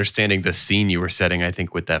Please, trouble understanding the scene you were setting, I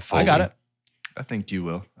think, with that Foley. I got it. I think you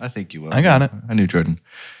will. I I got it. I knew Jordan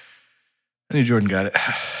got it.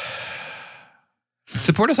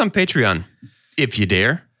 Support us on Patreon if you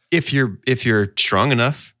dare. If you're strong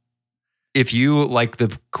enough. If you, like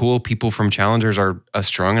the cool people from Challengers, are a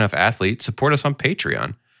strong enough athlete, support us on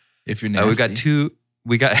Patreon. If you're nasty.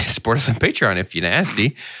 We got support us on Patreon if you're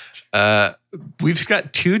nasty. We've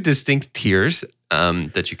got two distinct tiers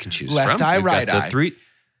that you can choose Left from. eye, We've got right the eye.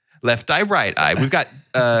 Left eye, right eye. We've got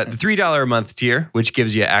the $3 a month tier, which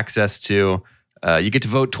gives you access to, you get to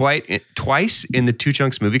vote twice in the Two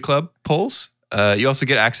Chunks Movie Club polls. You also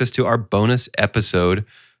get access to our bonus episode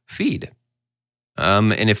feed.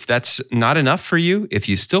 And if that's not enough for you, if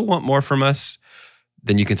you still want more from us,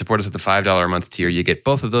 then you can support us at the $5 a month tier. You get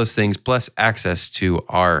both of those things plus access to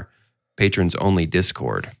our patrons only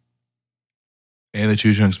Discord. And the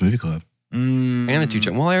Two Chunks Movie Club. And the Two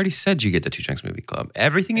Chunks. Well, I already said you get the Two Chunks Movie Club.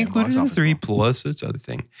 Everything And included Box in the Office 3 Ball. plus this other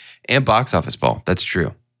thing. And Box Office Ball. That's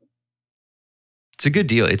true. It's a good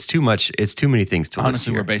deal. It's too much. It's too many things to list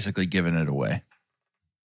Honestly, here. we're basically giving it away.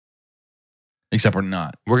 Except we're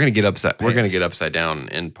not. We're gonna get upside. We're gonna Yes. get upside down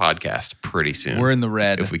in podcast pretty soon. We're in the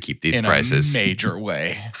red if we keep these in prices. a major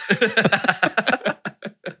way.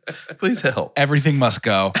 Please help. Everything must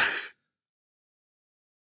go.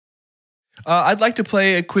 I'd like to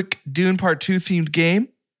play a quick Dune Part 2 themed game,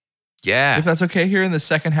 Yeah. if that's okay, here in the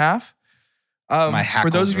second half. My For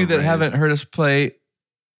those hackles of you are that haven't raised. heard us play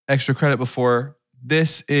Extra Credit before,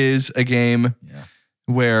 this is a game Yeah.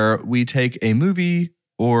 where we take a movie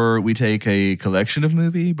or we take a collection of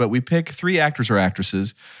movie, but we pick 3 actors or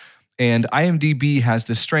actresses. And IMDb has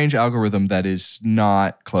this strange algorithm that is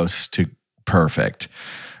not close to perfect.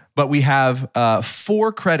 But we have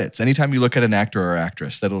 4 credits. Anytime you look at an actor or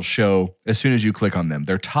actress, that'll show as soon as you click on them.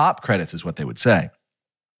 Their top credits is what they would say.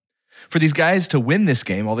 For these guys to win this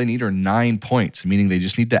game, all they need are 9 points, meaning they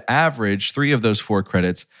just need to average 3 of those 4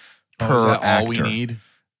 credits per Is that actor. all we need?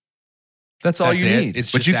 That's all That's you it? need.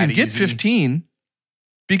 It's but just you can that get easy? 15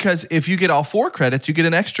 because if you get all 4 credits, you get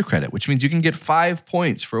an extra credit, which means you can get 5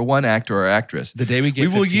 points for one actor or actress. The day we get We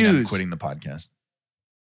will 15, I'm use- quitting the podcast.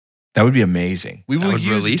 That would be amazing. We That will would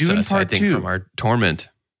use release Dune us, I Part think, 2. from our torment.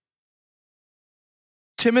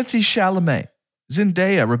 Timothy Chalamet,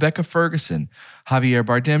 Zendaya, Rebecca Ferguson, Javier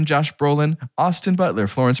Bardem, Josh Brolin, Austin Butler,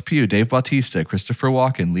 Florence Pugh, Dave Bautista, Christopher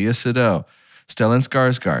Walken, Lea Seydoux, Stellan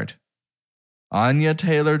Skarsgård, Anya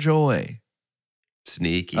Taylor-Joy.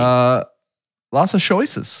 Sneaky. Lots of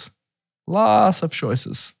choices. Lots of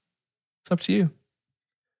choices. It's up to you.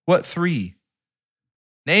 What 3?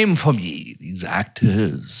 Name for me these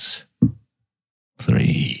actors.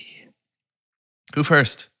 3. Who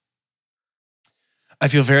first? I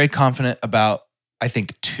feel very confident about, I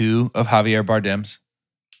think, 2 of Javier Bardem's.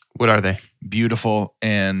 What are they? Beautiful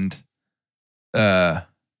and No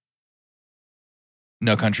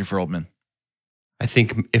Country for Old Men. I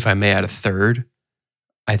think, if I may add a third,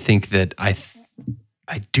 I think that I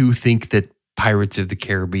do think that Pirates of the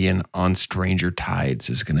Caribbean on Stranger Tides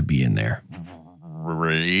is going to be in there.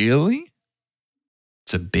 Really?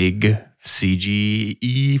 It's a big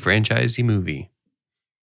CGE franchisey movie.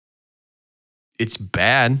 It's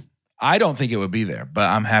bad. I don't think it would be there, but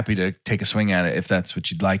I'm happy to take a swing at it if that's what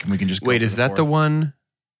you'd like, and we can just go. Wait, for is that the 4th. one?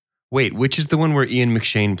 Wait, which is the one where Ian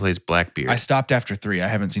McShane plays Blackbeard? I stopped after 3. I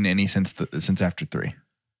haven't seen any since after 3.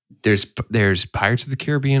 There's Pirates of the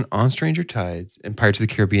Caribbean on Stranger Tides and Pirates of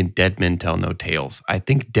the Caribbean Dead Men Tell No Tales. I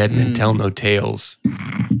think Dead Men Tell No Tales.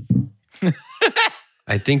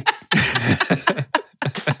 I think.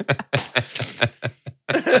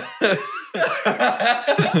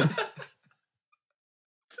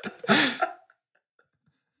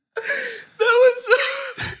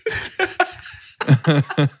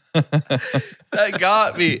 That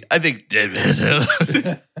got me. I think Dead Man Tell.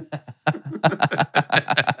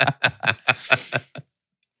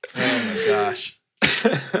 Oh my gosh.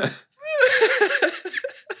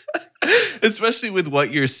 Especially with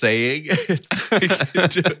what you're saying, it's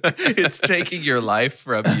taking your life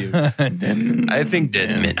from you. I think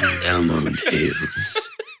Dead Men Tell No Tales.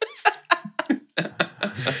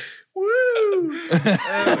 Woo!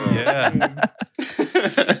 Yeah.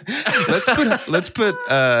 let's put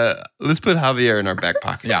Javier in our back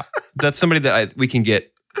pocket. Yeah. That's somebody that we can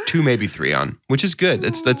get 2, maybe 3 on, which is good.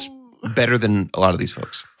 That's better than a lot of these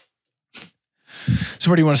folks. So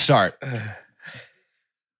where do you want to start?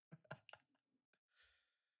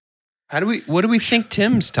 What do we think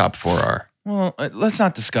Tim's top 4 are? Well, let's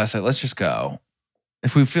not discuss it. Let's just go.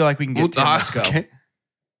 If we feel like we can get Tim, let's go. Okay.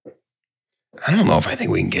 I don't know if I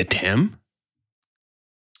think we can get Tim.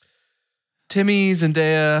 Timmy,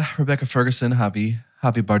 Zendaya, Rebecca Ferguson, Javi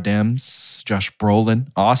Bardem, Josh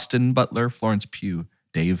Brolin, Austin Butler, Florence Pugh,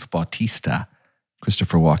 Dave Bautista,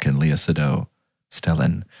 Christopher Walken, Lea Seydoux,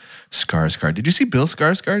 Stellan Skarsgård. Did you see Bill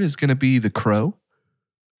Skarsgård is going to be the Crow?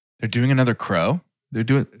 They're doing another Crow? They're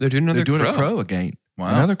doing another a Crow again. Wow.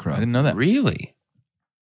 Another Crow. I didn't know that. Really?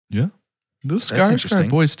 Yeah. Those That's Skarsgård interesting.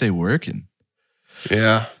 boys stay working.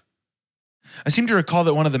 Yeah. I seem to recall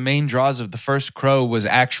that one of the main draws of the first Crow was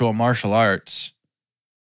actual martial arts.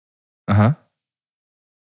 Uh-huh.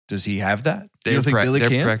 Does he have that? You don't think Billy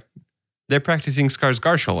can? They're practicing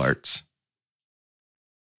Skarsgård arts.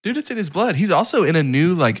 Dude, it's in his blood. He's also in a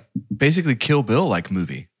new, basically Kill Bill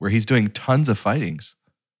movie where he's doing tons of fightings.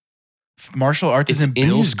 Martial arts is It's in in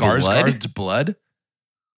Bill his blood? Skarsgård's blood?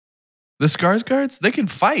 The Skarsgårds, they can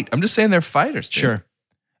fight. I'm just saying they're fighters. Dude. Sure.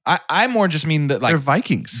 I more just mean that They're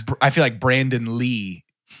Vikings. I feel like Brandon Lee,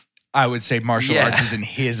 I would say martial Yeah. arts is in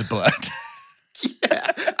his blood.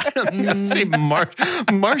 Yeah. I don't think I'd say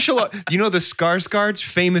martial art. You know the Skarsgårds,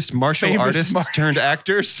 famous martial artists turned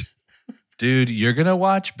actors? Dude, you're going to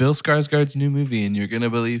watch Bill Skarsgård's new movie and you're going to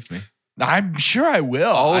believe me. I'm sure I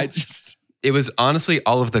will. It was honestly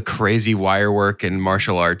all of the crazy wire work and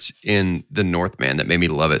martial arts in The Northman that made me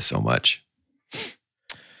love it so much.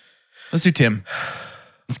 Let's do Tim.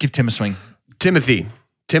 Let's give Tim a swing. Timothy,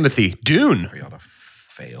 Dune. We ought to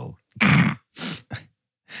fail.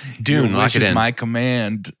 Dune, Your lock wish it is in. my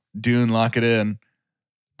command. Dune, lock it in.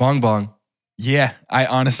 Bong bong. Yeah, I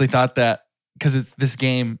honestly thought that because it's this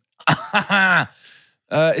game.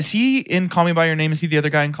 Is he in Call Me By Your Name? Is he the other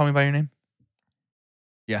guy in Call Me By Your Name?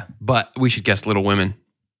 Yeah. But we should guess Little Women.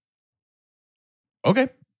 Okay.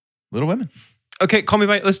 Little Women. Okay, call me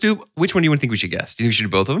by. Let's do. Which one do you think we should guess? Do you think we should do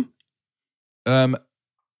both of them?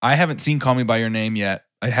 I haven't seen Call Me By Your Name yet.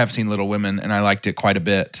 I have seen Little Women and I liked it quite a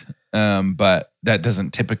bit. But that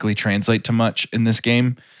doesn't typically translate to much in this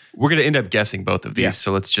game. We're going to end up guessing both of these, Yeah.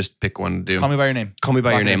 so let's just pick one to do. Call Me By Your Name. Call me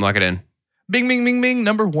by Lock your it name. in. Lock it in. Bing, bing, bing, bing.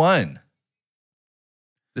 Number 1.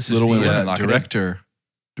 This is Little the Women, lock it in.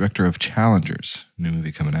 director of Challengers. New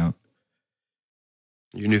movie coming out.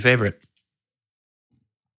 Your new favorite.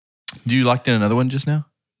 You locked in another one just now?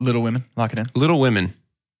 Little Women. Lock it in. Little Women.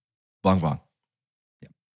 Bong bong.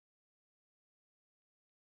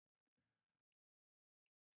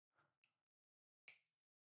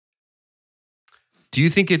 Do you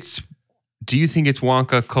think it's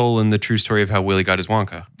Wonka, the true story of how Willy got his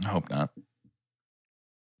Wonka? I hope not.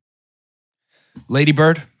 Lady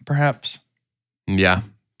Bird, perhaps. Yeah,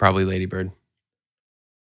 probably Lady Bird.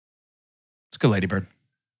 Let's go Lady Bird.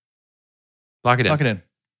 Lock it in. Lock it in.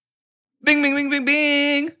 Bing, bing, bing, bing,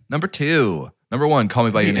 bing. Number 2. Number 1, Call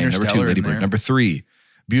Me by Your Name. Number 2, Interstellar Lady in Bird. there. Number 3,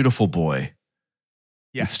 Beautiful Boy.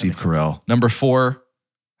 Yeah, With Steve that makes sense. Carell. Number 4,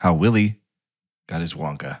 How Willie Got His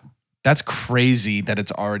Wonka. That's crazy that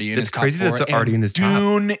it's already in It's his top crazy that 4, it's already and in his top.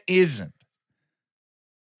 Dune isn't.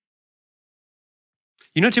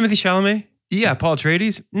 You know Timothy Chalamet? Yeah, Paul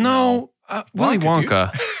Atreides? No, Willy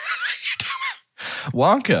Wonka,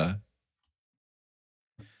 Wonka.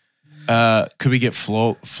 Wonka. Could we get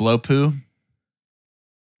Flo Poo?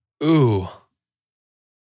 Ooh.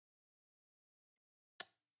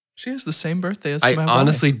 She has the same birthday as I my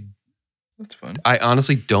honestly wife. That's fun.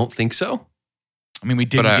 don't think so. I mean, we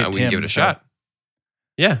didn't But get we Tim. can give it a so shot.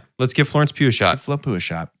 Yeah, let's give Florence Pugh a Give shot. Flo Poo a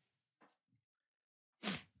shot.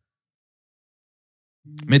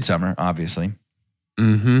 Midsummer, obviously.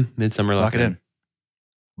 Mm-hmm. Midsummer. Lock it in.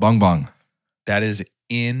 Bong Bong. That is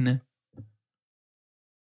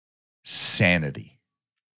insanity.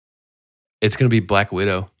 It's going to be Black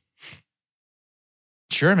Widow.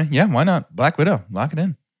 Sure, man. Yeah, why not? Black Widow. Lock it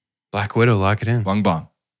in. Black Widow, lock it in. Bong Bong.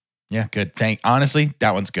 Yeah, good. Honestly,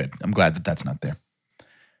 that one's good. I'm glad that that's not there.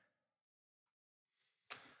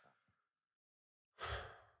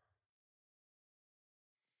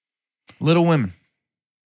 Little Women.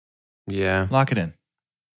 Yeah. Lock it in.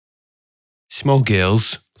 Small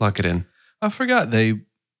Girls, lock it in. I forgot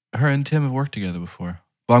her and Tim have worked together before.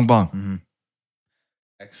 Bong Bong. Mm-hmm.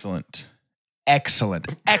 Excellent. Excellent.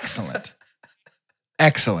 Excellent.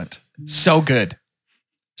 Excellent. So good.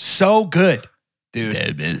 So good, dude.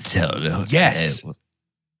 Yes.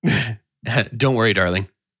 Don't worry, darling.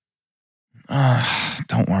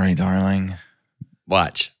 Don't worry, darling.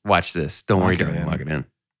 Watch this. Don't worry, Lock it darling. in. Lock it in.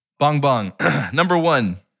 Bong Bong. Number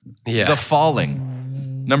 1, Yeah. The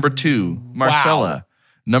Falling. Number 2, Marcella. Wow.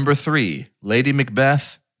 Number 3, Lady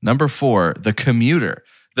Macbeth. Number 4, The Commuter.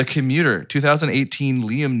 The Commuter, 2018,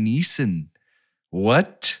 Liam Neeson.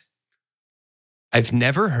 What? I've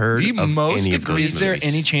never heard The of most any of those Is there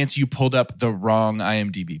movies. any chance you pulled up the wrong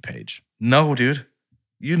IMDb page? No, dude.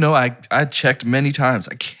 You know, I checked many times.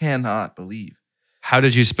 I cannot believe. How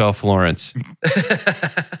did you spell Florence?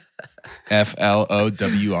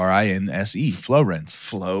 Flowrinse. Florence.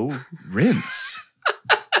 Flo Rinse.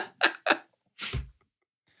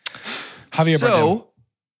 Javier Bardem.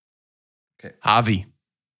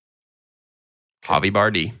 Javi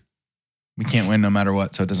Bardem. We can't win no matter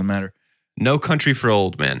what, so it doesn't matter. No Country for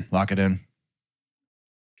Old Men. Lock it in.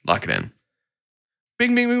 Lock it in.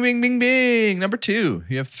 Bing, bing, bing, bing, bing, bing. Number 2,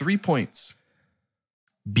 you have 3 points.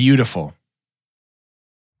 Beautiful.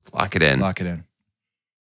 Lock it in. Lock it in.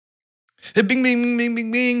 Bing, bing, bing, bing,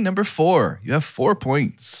 bing, bing. Number 4, you have 4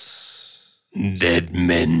 points. Dead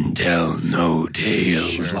men tell no tales.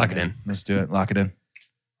 Sure, Lock it man. in. Let's do it. Lock it in.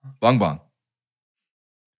 Bong Bong.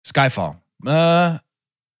 Skyfall. Yeah.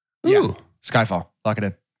 Ooh. Skyfall. Lock it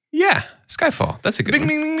in. Yeah. Skyfall. That's a good Bing, one.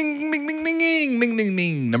 bing, bing, bing, bing, bing, bing, bing, bing, bing,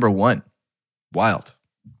 bing. Number 1, Wild.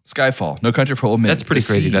 Skyfall. No Country for Old Men. That's pretty The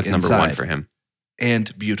crazy. Sea That's number 1 Inside. for him.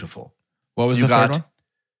 And Beautiful. What was You the third got one?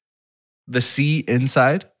 The Sea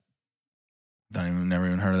Inside. Never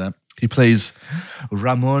even heard of that. He plays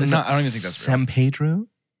Ramon I don't even think that's real. San Pedro.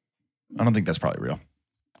 I don't think that's probably real.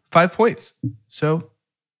 5 points. So,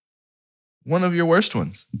 one of your worst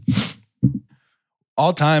ones.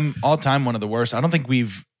 All time, one of the worst. I don't think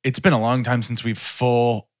it's been a long time since we've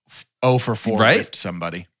full 0 for 4 Right? riffed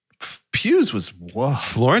somebody. Pew's was whoa,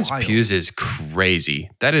 Florence wild. Pugh is crazy.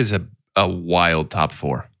 That is a wild top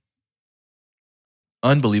 4.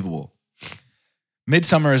 Unbelievable.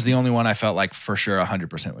 Midsummer is the only one I felt like for sure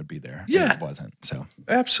 100% would be there. Yeah. It wasn't. So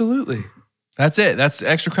Absolutely. That's it. That's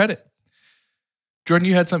extra credit. Jordan,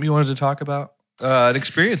 you had something you wanted to talk about? An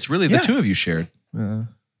experience, really, the Yeah. two of you shared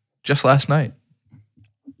just last night.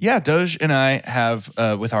 yeah, Doge and I have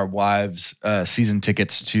with our wives season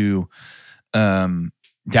tickets to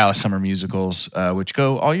Dallas Summer Musicals, which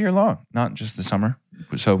go all year long, not just the summer.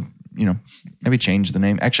 So, maybe change the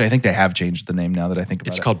name. Actually, I think they have changed the name now that I think about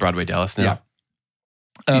It's it. called Broadway Dallas now. Yeah.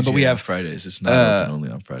 But we TGA on have Fridays. It's not open only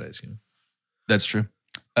on Fridays. That's true.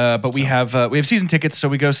 But we have season tickets, so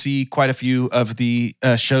we go see quite a few of the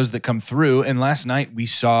shows that come through. And last night we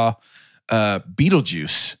saw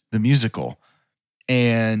Beetlejuice, the musical,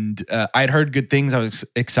 and I'd heard good things. I was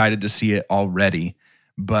excited to see it already,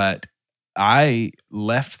 but I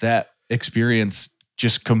left that experience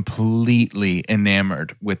just completely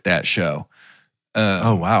enamored with that show.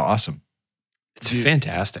 Oh, wow. Awesome. It's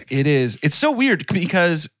fantastic. It is. It's so weird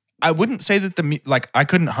because I wouldn't say that I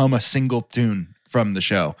couldn't hum a single tune from the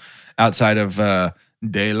show outside of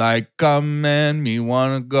Daylight Come and Me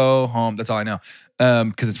Wanna Go Home. That's all I know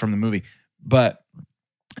because it's from the movie. But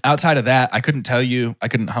outside of that, I couldn't tell you. I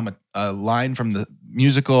couldn't hum a line from the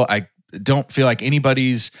musical. I don't feel like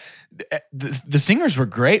anybody's. The singers were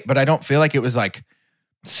great, but I don't feel like it was like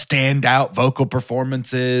standout vocal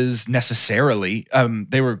performances necessarily.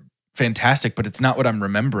 They were fantastic, but it's not what I'm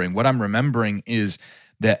remembering. What I'm remembering is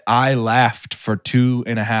that I laughed for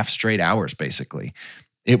 2.5 straight hours, basically.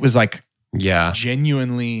 It was like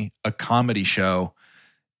genuinely a comedy show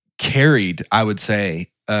carried, I would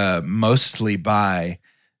say, mostly by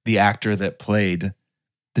the actor that played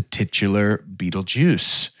the titular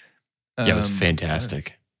Beetlejuice. It was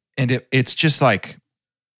fantastic. And it's just like,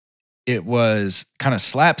 it was kind of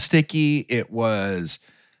slapsticky. It was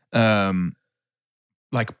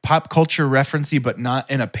like pop culture referencey, but not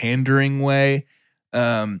in a pandering way.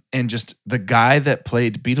 And just the guy that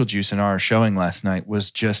played Beetlejuice in our showing last night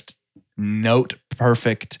was just note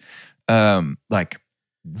perfect. Like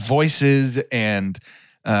voices and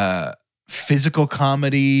physical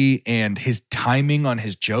comedy, and his timing on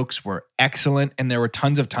his jokes were excellent. And there were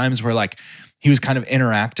tons of times where like he was kind of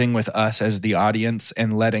interacting with us as the audience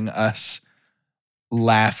and letting us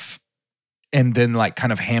laugh, and then like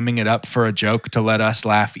kind of hamming it up for a joke to let us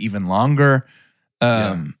laugh even longer.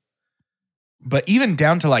 But even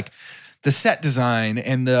down to like the set design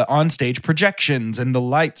and the onstage projections and the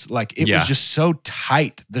lights, like it was just so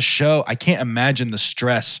tight. The show, I can't imagine the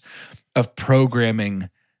stress of programming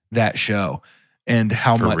that show and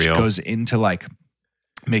how much goes into like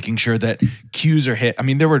making sure that cues are hit. I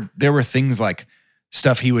mean, there were things like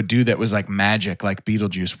stuff he would do that was like magic, like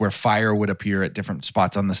Beetlejuice, where fire would appear at different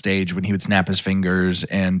spots on the stage when he would snap his fingers.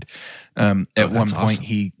 And at one point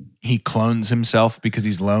he clones himself because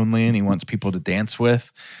he's lonely and he wants people to dance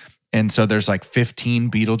with. And so there's like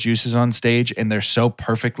 15 Beetlejuices on stage, and they're so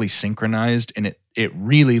perfectly synchronized, and it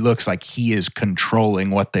really looks like he is controlling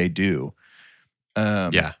what they do.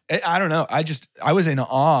 I don't know. I was in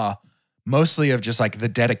awe mostly of just like the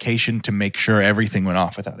dedication to make sure everything went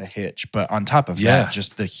off without a hitch. But on top of that,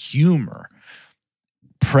 just the humor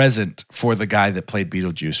present for the guy that played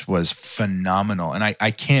Beetlejuice was phenomenal. And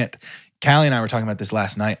I can't, Callie and I were talking about this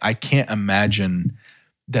last night. I can't imagine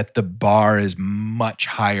that the bar is much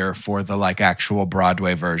higher for the like actual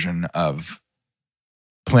Broadway version of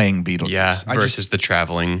playing Beetlejuice. Yeah, versus the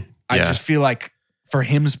traveling. I just feel like for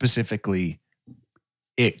him specifically,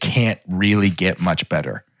 it can't really get much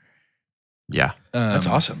better. Yeah. That's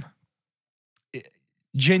awesome.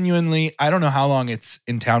 Genuinely, I don't know how long it's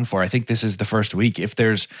in town for. I think this is the first week. If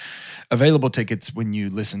there's available tickets when you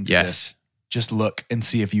listen to this, just look and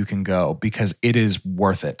see if you can go, because it is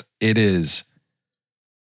worth it. It is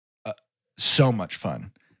so much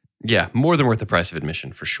fun. Yeah, more than worth the price of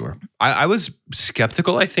admission for sure. I was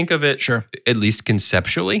skeptical, I think, of it, at least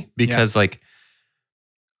conceptually, because like,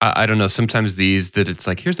 I don't know, sometimes it's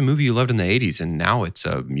like, here's a movie you loved in the 80s and now it's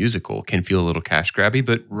a musical, can feel a little cash grabby,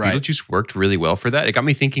 but Beetlejuice worked really well for that. It got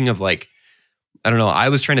me thinking of like, I don't know, I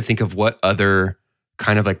was trying to think of what other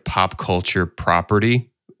kind of like pop culture property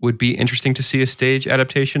would be interesting to see a stage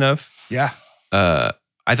adaptation of. Yeah.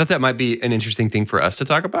 I thought that might be an interesting thing for us to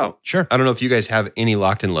talk about. Sure. I don't know if you guys have any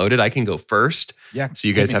locked and loaded. I can go first. Yeah. So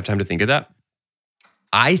you guys have time to think of that.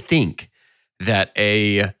 I think that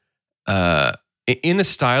in the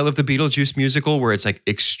style of the Beetlejuice musical, where it's like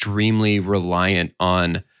extremely reliant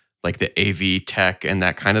on like the AV tech and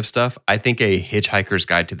that kind of stuff, I think a Hitchhiker's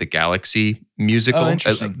Guide to the Galaxy musical,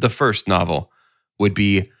 the first novel, would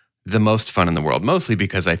be the most fun in the world, mostly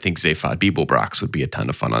because I think Zaphod Beeblebrox would be a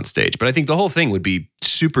ton of fun on stage. But I think the whole thing would be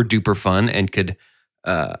super duper fun and could,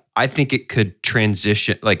 I think it could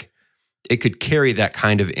transition, like it could carry that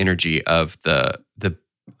kind of energy of the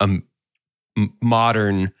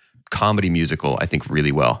modern comedy musical, I think,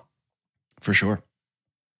 really well. For sure.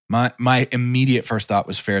 My immediate first thought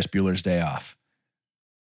was Ferris Bueller's Day Off.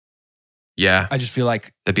 Yeah. I just feel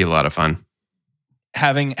like that'd be a lot of fun.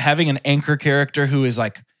 Having an anchor character who is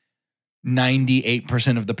like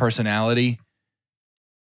 98% of the personality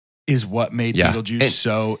is what made Beetlejuice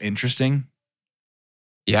so interesting.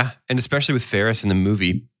 Yeah. And especially with Ferris in the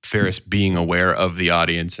movie, Ferris being aware of the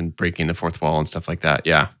audience and breaking the fourth wall and stuff like that.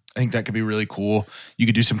 Yeah. I think that could be really cool. You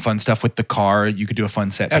could do some fun stuff with the car. You could do a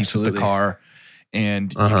fun set piece with the car.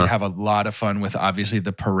 And you could have a lot of fun with obviously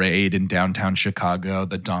the parade in downtown Chicago,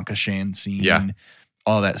 the Donkashan scene. Yeah.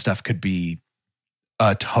 All that stuff could be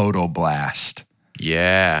a total blast.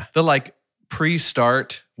 Yeah. The like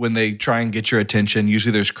pre-start when they try and get your attention,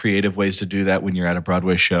 usually there's creative ways to do that when you're at a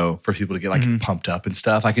Broadway show for people to get like pumped up and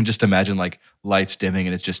stuff. I can just imagine like lights dimming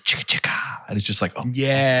and it's just chicka chicka. And it's just like, oh,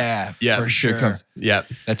 yeah, for sure. Comes. Yeah.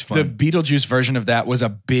 That's fun. The Beetlejuice version of that was a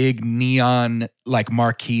big neon like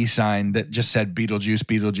marquee sign that just said Beetlejuice,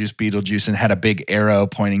 Beetlejuice, Beetlejuice, and had a big arrow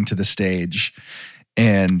pointing to the stage.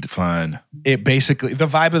 And fun. It basically, the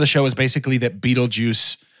vibe of the show was basically that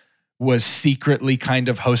Beetlejuice was secretly kind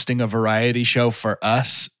of hosting a variety show for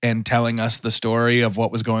us and telling us the story of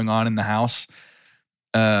what was going on in the house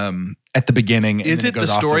at the beginning. Is it the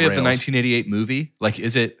story of the 1988 movie? Like,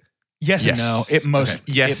 is it? Yes and no. It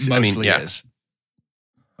mostly is.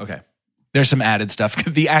 Okay. There's some added stuff.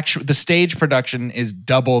 The stage production is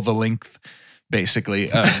double the length,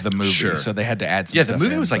 basically, of the movie. Sure. So they had to add some stuff. Yeah, the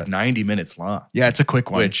movie was like 90 minutes long. Yeah, it's a quick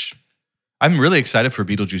one. Which I'm really excited for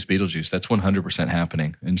Beetlejuice. That's 100%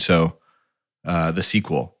 happening. And so the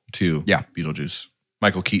sequel to Beetlejuice,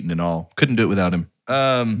 Michael Keaton and all. Couldn't do it without him.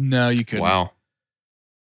 No, you couldn't. Wow.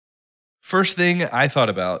 First thing I thought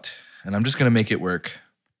about, and I'm just going to make it work,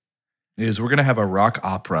 is we're going to have a rock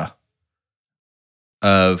opera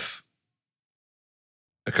of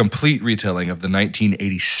a complete retelling of the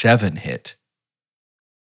 1987 hit,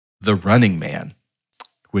 The Running Man,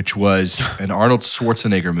 which was an Arnold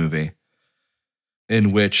Schwarzenegger movie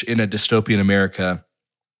in which, in a dystopian America,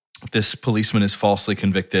 this policeman is falsely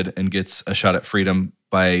convicted and gets a shot at freedom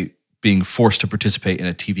by being forced to participate in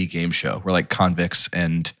a TV game show where like convicts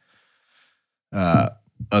and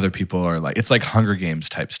other people are like, it's like Hunger Games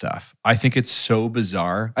type stuff. I think it's so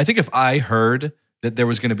bizarre. I think if I heard that there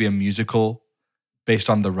was going to be a musical based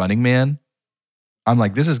on The Running Man, I'm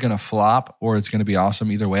like, this is going to flop or it's going to be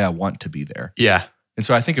awesome. Either way, I want to be there. Yeah. And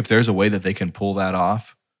so I think if there's a way that they can pull that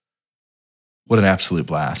off, what an absolute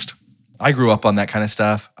blast. I grew up on that kind of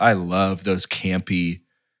stuff. I love those campy,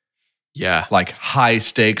 like high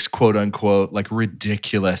stakes, quote unquote, like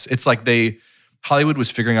ridiculous. It's like Hollywood was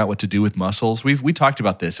figuring out what to do with muscles. We talked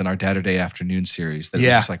about this in our Day afternoon series. That it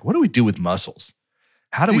was just like, what do we do with muscles?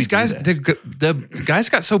 How do These we do guys, this? the guys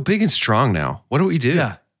got so big and strong now. What do we do?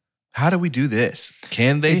 Yeah. How do we do this?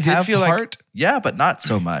 Can they have heart? Yeah, but not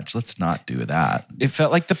so much. Let's not do that. It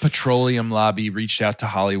felt like the petroleum lobby reached out to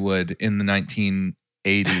Hollywood in the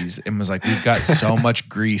 1980s and was like, we've got so much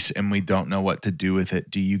grease and we don't know what to do with it.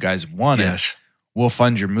 Do you guys want it? We'll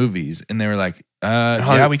fund your movies. And they were like,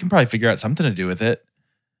 yeah, we can probably figure out something to do with it.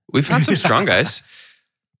 We found some strong guys.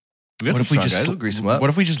 What if we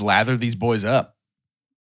just lather these boys up?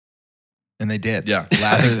 And they did. Yeah.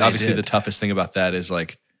 Obviously, the toughest thing about that is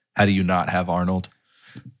like, how do you not have Arnold?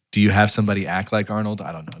 Do you have somebody act like Arnold?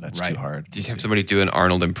 I don't know. That's too hard. Do you have somebody do an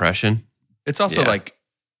Arnold impression? It's also like,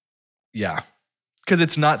 because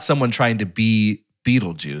it's not someone trying to be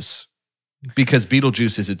Beetlejuice, because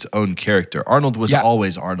Beetlejuice is its own character. Arnold was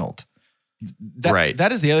always Arnold.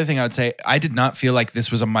 That is the other thing I would say. I did not feel like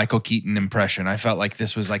this was a Michael Keaton impression. I felt like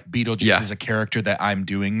this was like Beetlejuice is a character that I'm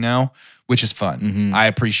doing now, which is fun. Mm-hmm. I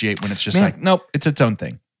appreciate when it's just like, nope, it's its own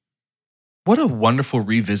thing. What a wonderful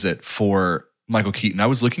revisit for Michael Keaton. I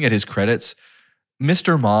was looking at his credits.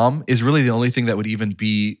 Mr. Mom is really the only thing that would even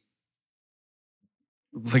be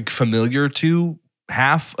like familiar to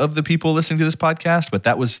half of the people listening to this podcast, but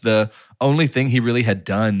that was the only thing he really had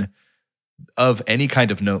done of any kind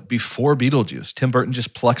of note before Beetlejuice. Tim Burton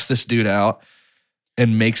just plucks this dude out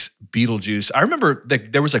and makes Beetlejuice. I remember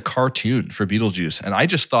that there was a cartoon for Beetlejuice, and I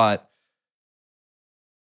just thought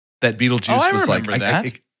that Beetlejuice was like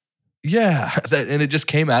that. And it just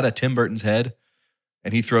came out of Tim Burton's head,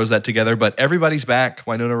 and he throws that together. But everybody's back: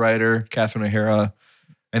 Winona Ryder, Catherine O'Hara,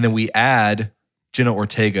 and then we add Jenna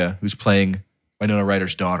Ortega, who's playing Winona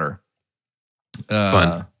Ryder's daughter.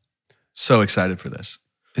 Fun. So excited for this.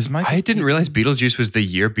 I didn't realize Beetlejuice was the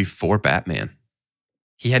year before Batman.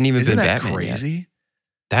 He hadn't even been Batman crazy? Yet.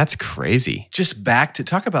 That's crazy. Just back to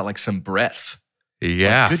talk about like some breadth.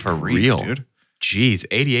 Yeah, like, for grief, real. Dude. Jeez,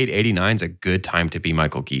 88, 89 is a good time to be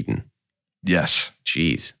Michael Keaton. Yes.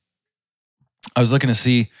 Jeez. I was looking to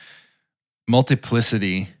see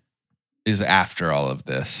Multiplicity is after all of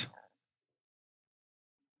this.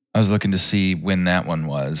 I was looking to see when that one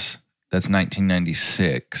was. That's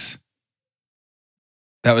 1996.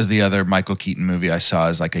 That was the other Michael Keaton movie I saw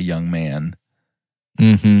as like a young man.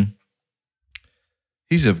 Mm-hmm.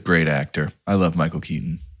 He's a great actor. I love Michael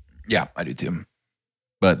Keaton. Yeah, I do too.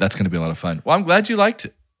 But that's going to be a lot of fun. Well, I'm glad you liked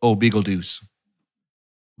it. Oh, Beetlejuice.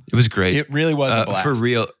 It was great. It really was a blast.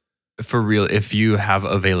 For real, if you have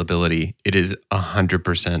availability, it is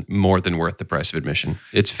 100% more than worth the price of admission.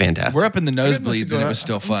 It's fantastic. We're up in the nosebleeds and it was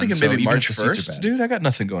still fun. I'm thinking so maybe even March if the seats are 1st, bad. dude. I got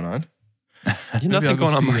nothing going on. Nothing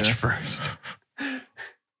going on March 1st.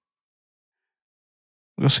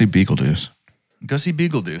 We'll see Beetlejuice. Go see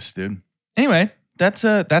Beetlejuice, dude. Anyway, that's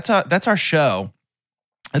our show.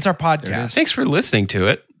 That's our podcast. Thanks for listening to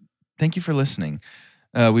it. Thank you for listening.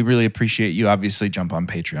 We really appreciate you. Obviously, jump on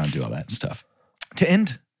Patreon, do all that stuff. To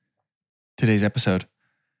end today's episode,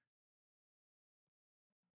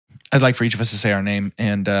 I'd like for each of us to say our name.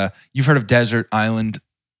 And you've heard of Desert Island,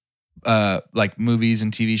 like movies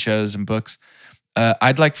and TV shows and books.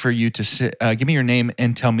 I'd like for you to give me your name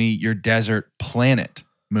and tell me your desert planet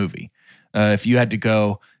movie. If you had to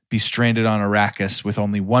go be stranded on Arrakis with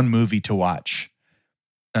only one movie to watch,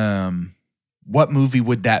 what movie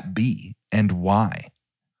would that be and why?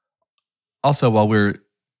 Also, while we're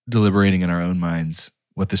deliberating in our own minds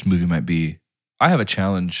what this movie might be, I have a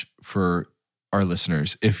challenge for our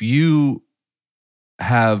listeners. If you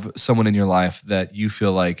have someone in your life that you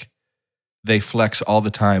feel like they flex all the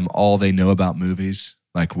time, all they know about movies,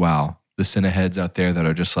 like, wow, the cineheads out there that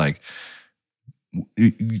are just like,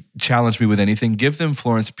 challenge me with anything, give them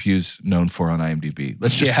Florence Pugh's Known For on IMDb.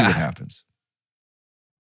 Let's just see what happens.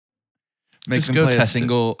 Make them play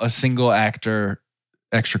a single actor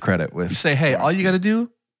extra credit with. You say, hey, all you got to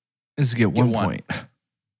do is get one point.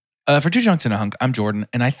 For Two Chunks and a Hunk, I'm Jordan,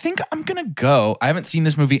 and I think I'm going to go. I haven't seen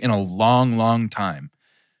this movie in a long, long time.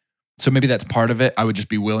 So maybe that's part of it. I would just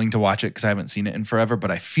be willing to watch it because I haven't seen it in forever,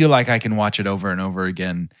 but I feel like I can watch it over and over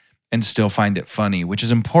again and still find it funny, which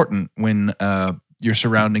is important when your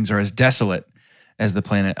surroundings are as desolate as the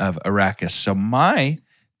planet of Arrakis. So my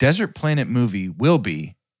desert planet movie will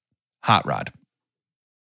be Hot Rod.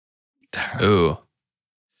 Ooh.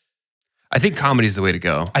 I think comedy's the way to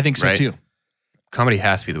go. I think so too. Comedy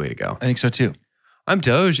has to be the way to go. I think so too. I'm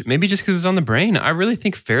Doge. Maybe just because it's on the brain. I really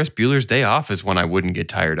think Ferris Bueller's Day Off is one I wouldn't get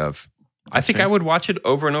tired of. I think I would watch it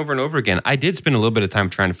over and over and over again. I did spend a little bit of time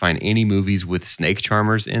trying to find any movies with snake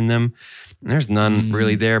charmers in them. There's none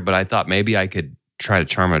really there, but I thought maybe I could try to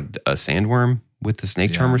charm a sandworm with the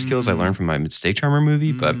snake charmer skills I learned from my snake charmer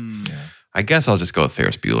movie, but I guess I'll just go with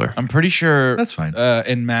Ferris Bueller. I'm pretty sure that's fine.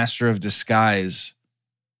 In Master of Disguise,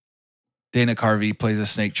 Dana Carvey plays a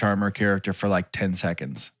snake charmer character for like 10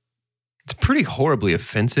 seconds. It's pretty horribly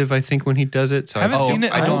offensive, I think, when he does it. So I haven't seen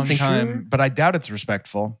it in a long time, but I doubt it's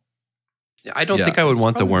respectful. I don't think I would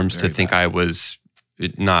want the worms to think I was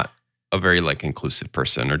not a very like inclusive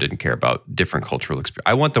person or didn't care about different cultural experience.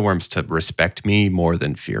 I want the worms to respect me more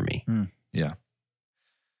than fear me. Yeah.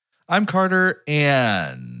 I'm Carter,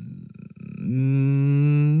 and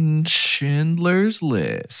Schindler's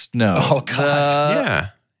List. No. Oh,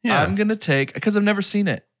 God. Yeah. I'm going to take, because I've never seen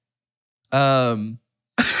it. And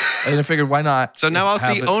I figured, why not? So now I'll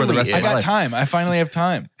see only it. I got time. I finally have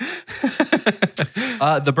time.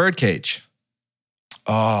 The Birdcage.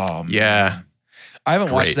 Oh, man. Yeah. I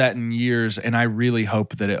haven't watched that in years, and I really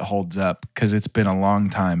hope that it holds up because it's been a long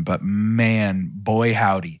time. But man, boy,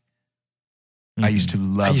 howdy. I used to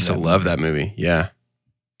love that movie. Yeah.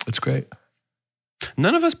 It's great.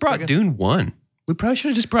 None of us brought Dune 1. We probably should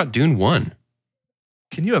have just brought Dune 1.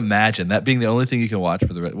 Can you imagine that being the only thing you can watch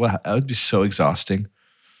for the rest? Well, that would be so exhausting.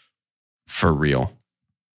 For real.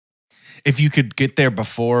 If you could get there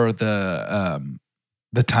before the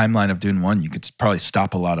timeline of Dune 1, you could probably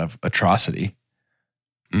stop a lot of atrocity.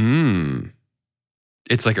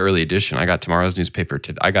 It's like early edition. I got tomorrow's newspaper.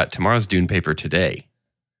 I got tomorrow's Dune paper today.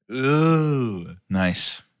 Ooh.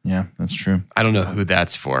 Nice. Yeah, that's true. I don't know who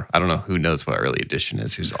that's for. I don't know who knows what early edition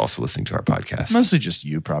is, who's also listening to our podcast. Mostly just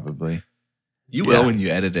you, probably. You will when you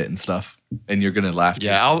edit it and stuff, and you're gonna laugh.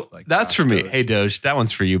 Yeah, that's for me. Doge. Hey, Doge, that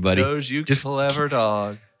one's for you, buddy. Doge, you just clever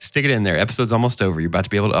dog. Stick it in there. Episode's almost over. You're about to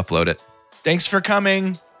be able to upload it. Thanks for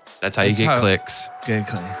coming. That's how you get clicks. Get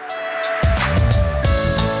clicks.